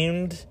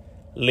named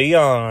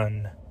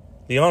Leon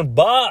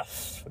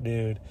Buff,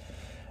 dude.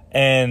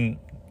 And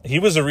he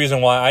was the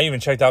reason why I even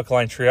checked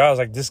Alkaline Trio. I was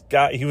like, this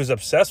guy, he was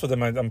obsessed with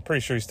him. I'm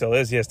pretty sure he still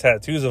is. He has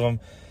tattoos of him.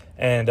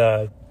 And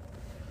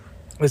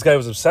this guy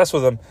was obsessed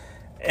with him.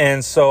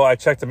 And so I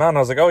checked him out, and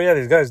I was like, oh, yeah,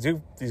 these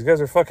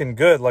guys are fucking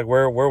good. Like,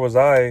 where was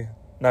I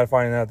not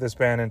finding out this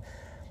band? And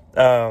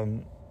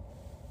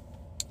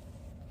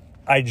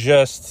I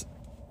just,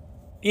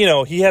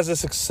 he has a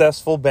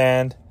successful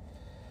band,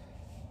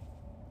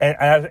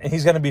 and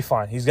he's going to be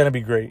fine. He's going to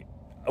be great.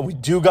 We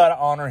do got to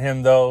honor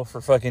him, though, for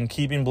fucking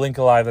keeping Blink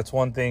alive. That's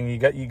one thing. You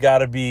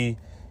got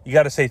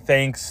to say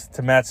thanks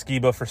to Matt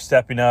Skiba for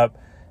stepping up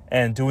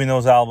and doing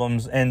those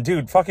albums. And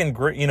dude, fucking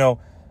great,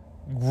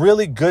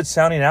 really good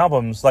sounding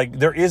albums. Like,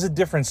 there is a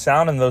different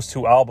sound in those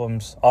 2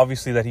 albums,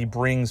 obviously, that he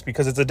brings,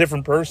 because it's a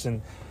different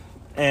person.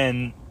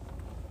 And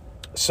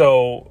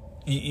so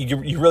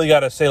you really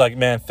got to say, like,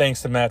 man,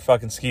 thanks to Matt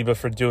fucking Skiba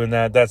for doing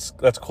that. That's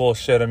cool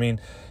shit. I mean,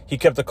 he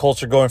kept the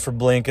culture going for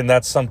Blink, and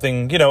that's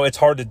something, it's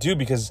hard to do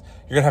because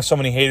you're going to have so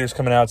many haters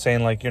coming out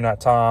saying, like, you're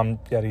not Tom,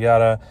 yada,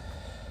 yada.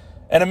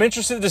 And I'm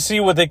interested to see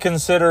what they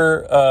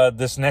consider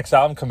this next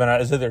album coming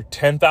out. Is it their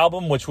 10th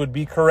album, which would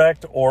be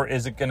correct, or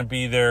is it going to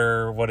be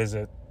their, what is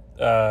it?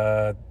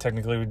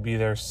 Technically it would be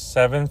their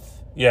 7th?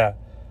 Yeah.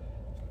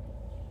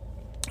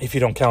 If you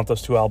don't count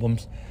those 2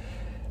 albums.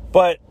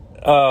 But,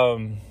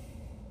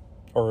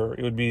 or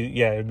it would be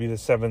the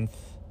 7th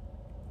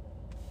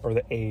or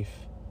the 8th.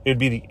 It would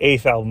be the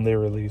 8th album they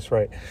released,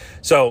 right?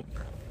 So,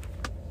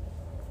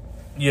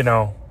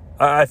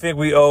 I think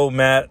we owe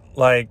Matt,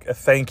 like, a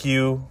thank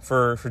you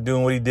for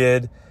doing what he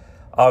did.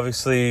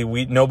 Obviously,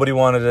 nobody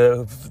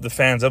wanted the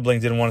fans of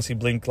Blink didn't want to see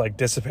Blink, like,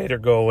 dissipate or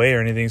go away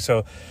or anything.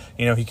 So,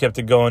 he kept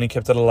it going, he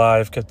kept it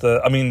alive,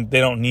 they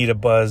don't need a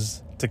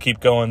buzz to keep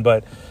going,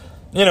 but,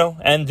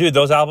 and dude,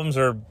 those albums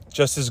are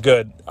just as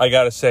good, I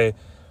gotta say.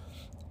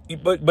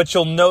 But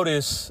you'll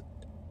notice,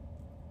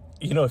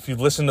 if you've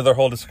listened to their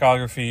whole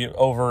discography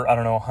over,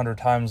 100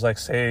 times, like,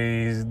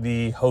 say,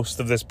 the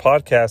host of this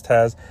podcast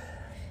has,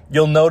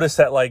 you'll notice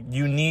that, like,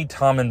 you need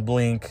Tom and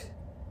Blink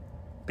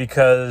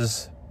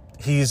because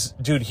he's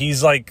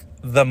like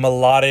the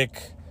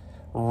melodic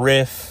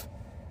riff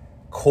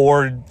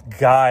chord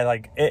guy.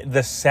 Like,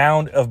 the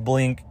sound of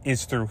Blink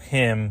is through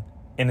him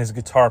in his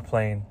guitar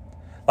playing.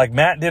 Like,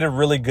 Matt did a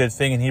really good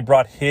thing, and he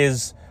brought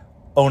his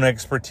own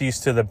expertise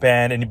to the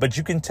band, but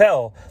you can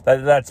tell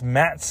that that's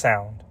Matt's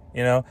sound,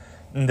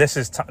 And this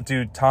is,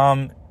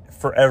 Tom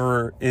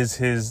forever is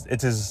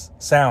his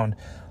sound.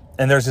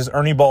 And there's this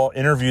Ernie Ball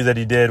interview that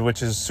he did,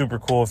 which is super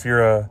cool if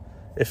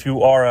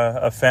you are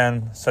a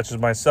fan such as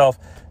myself.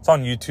 It's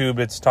on YouTube.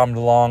 It's Tom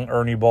DeLonge,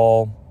 Ernie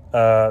Ball.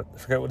 I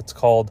forget what it's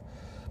called.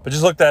 But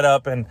just look that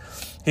up. And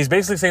he's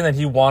basically saying that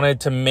he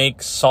wanted to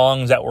make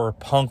songs that were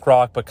punk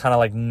rock, but kind of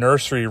like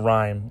nursery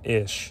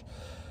rhyme-ish.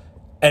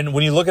 And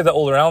when you look at the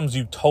older albums,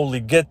 you totally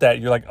get that.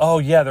 You're like, oh,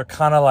 yeah, they're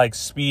kind of like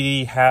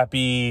speedy,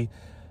 happy,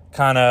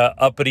 kind of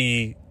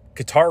uppity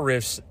guitar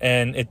riffs.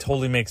 And it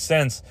totally makes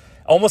sense.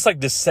 Almost like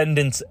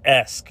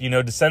Descendants-esque.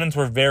 Descendants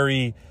were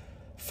very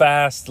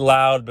fast,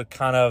 loud, but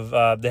kind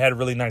of, they had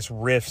really nice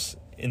riffs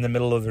in the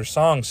middle of their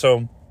songs.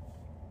 So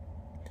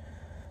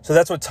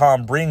that's what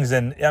Tom brings.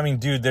 And, I mean,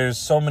 dude, there's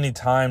so many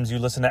times you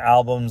listen to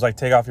albums like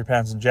Take Off Your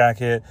Pants and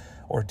Jacket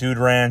or Dude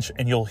Ranch,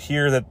 and you'll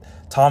hear that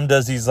Tom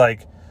does these,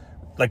 like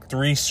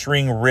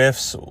 3-string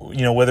riffs,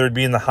 whether it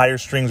be in the higher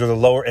strings or the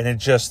lower, and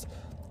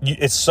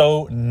it's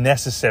so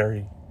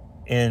necessary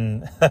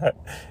in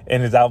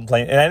his album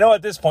playing. And I know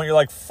at this point you're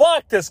like,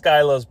 fuck, this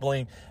guy loves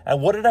Blink.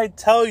 And what did I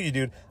tell you,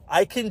 dude?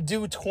 I can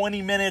do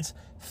 20 minutes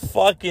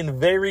fucking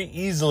very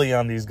easily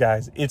on these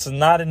guys. It's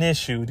not an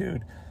issue,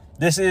 dude.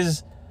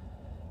 If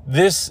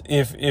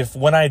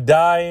when I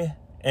die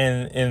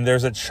and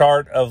there's a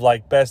chart of,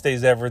 like, best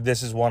days ever,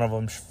 this is one of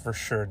them for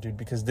sure, dude,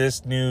 because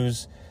this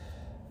news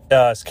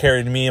has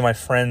carried me and my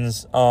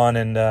friends on.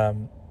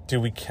 And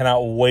dude, we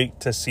cannot wait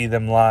to see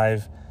them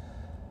live.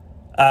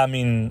 I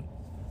mean,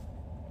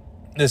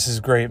 this is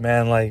great,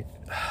 man. Like,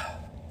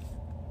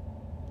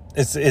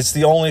 it's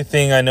the only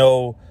thing I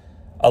know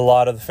a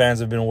lot of the fans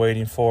have been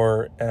waiting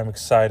for, and I'm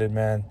excited,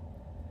 man.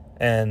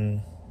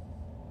 And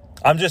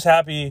I'm just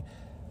happy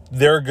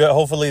they're good.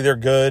 Hopefully they're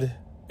good,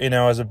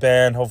 as a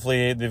band.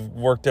 Hopefully they've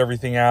worked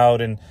everything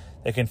out and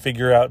they can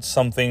figure out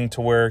something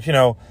to where,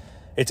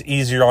 it's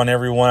easier on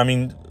everyone. I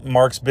mean,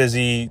 Mark's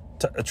busy,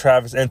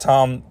 Travis and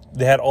Tom,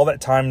 they had all that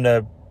time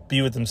to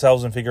be with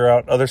themselves and figure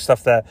out other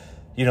stuff that,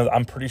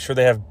 I'm pretty sure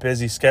they have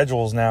busy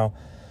schedules now.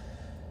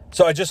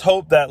 So I just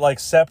hope that, like,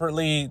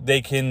 separately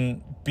they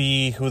can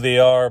be who they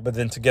are, but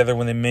then together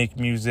when they make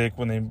music,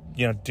 when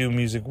they, do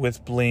music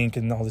with Blink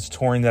and all this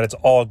touring, that it's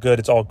all good,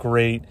 it's all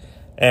great.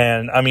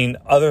 And, I mean,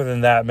 other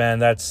than that, man,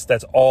 that's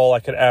all I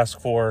could ask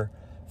for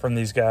from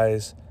these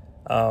guys.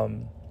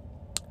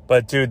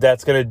 But, dude,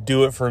 that's going to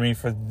do it for me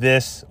for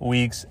this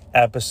week's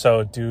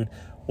episode, dude.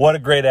 What a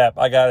great app,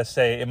 I got to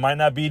say. It might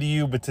not be to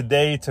you, but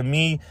today, to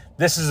me,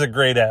 this is a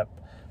great app.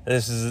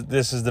 This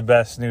is the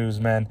best news,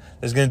 man.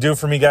 This is going to do it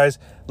for me, guys.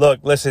 Look,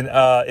 listen,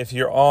 if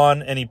you're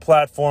on any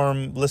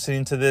platform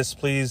listening to this,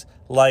 please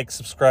like,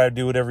 subscribe,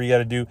 do whatever you got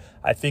to do.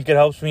 I think it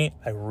helps me.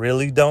 I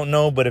really don't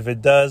know, but if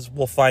it does,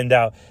 we'll find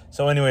out.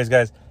 So anyways,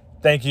 guys,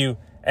 thank you.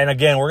 And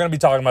again, we're going to be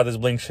talking about this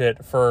Blink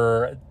shit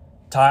for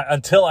time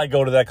until I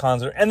go to that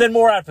concert, and then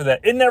more after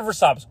that. It never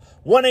stops.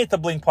 1/8 the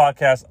Blink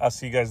podcast. I'll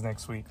see you guys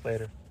next week.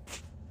 Later.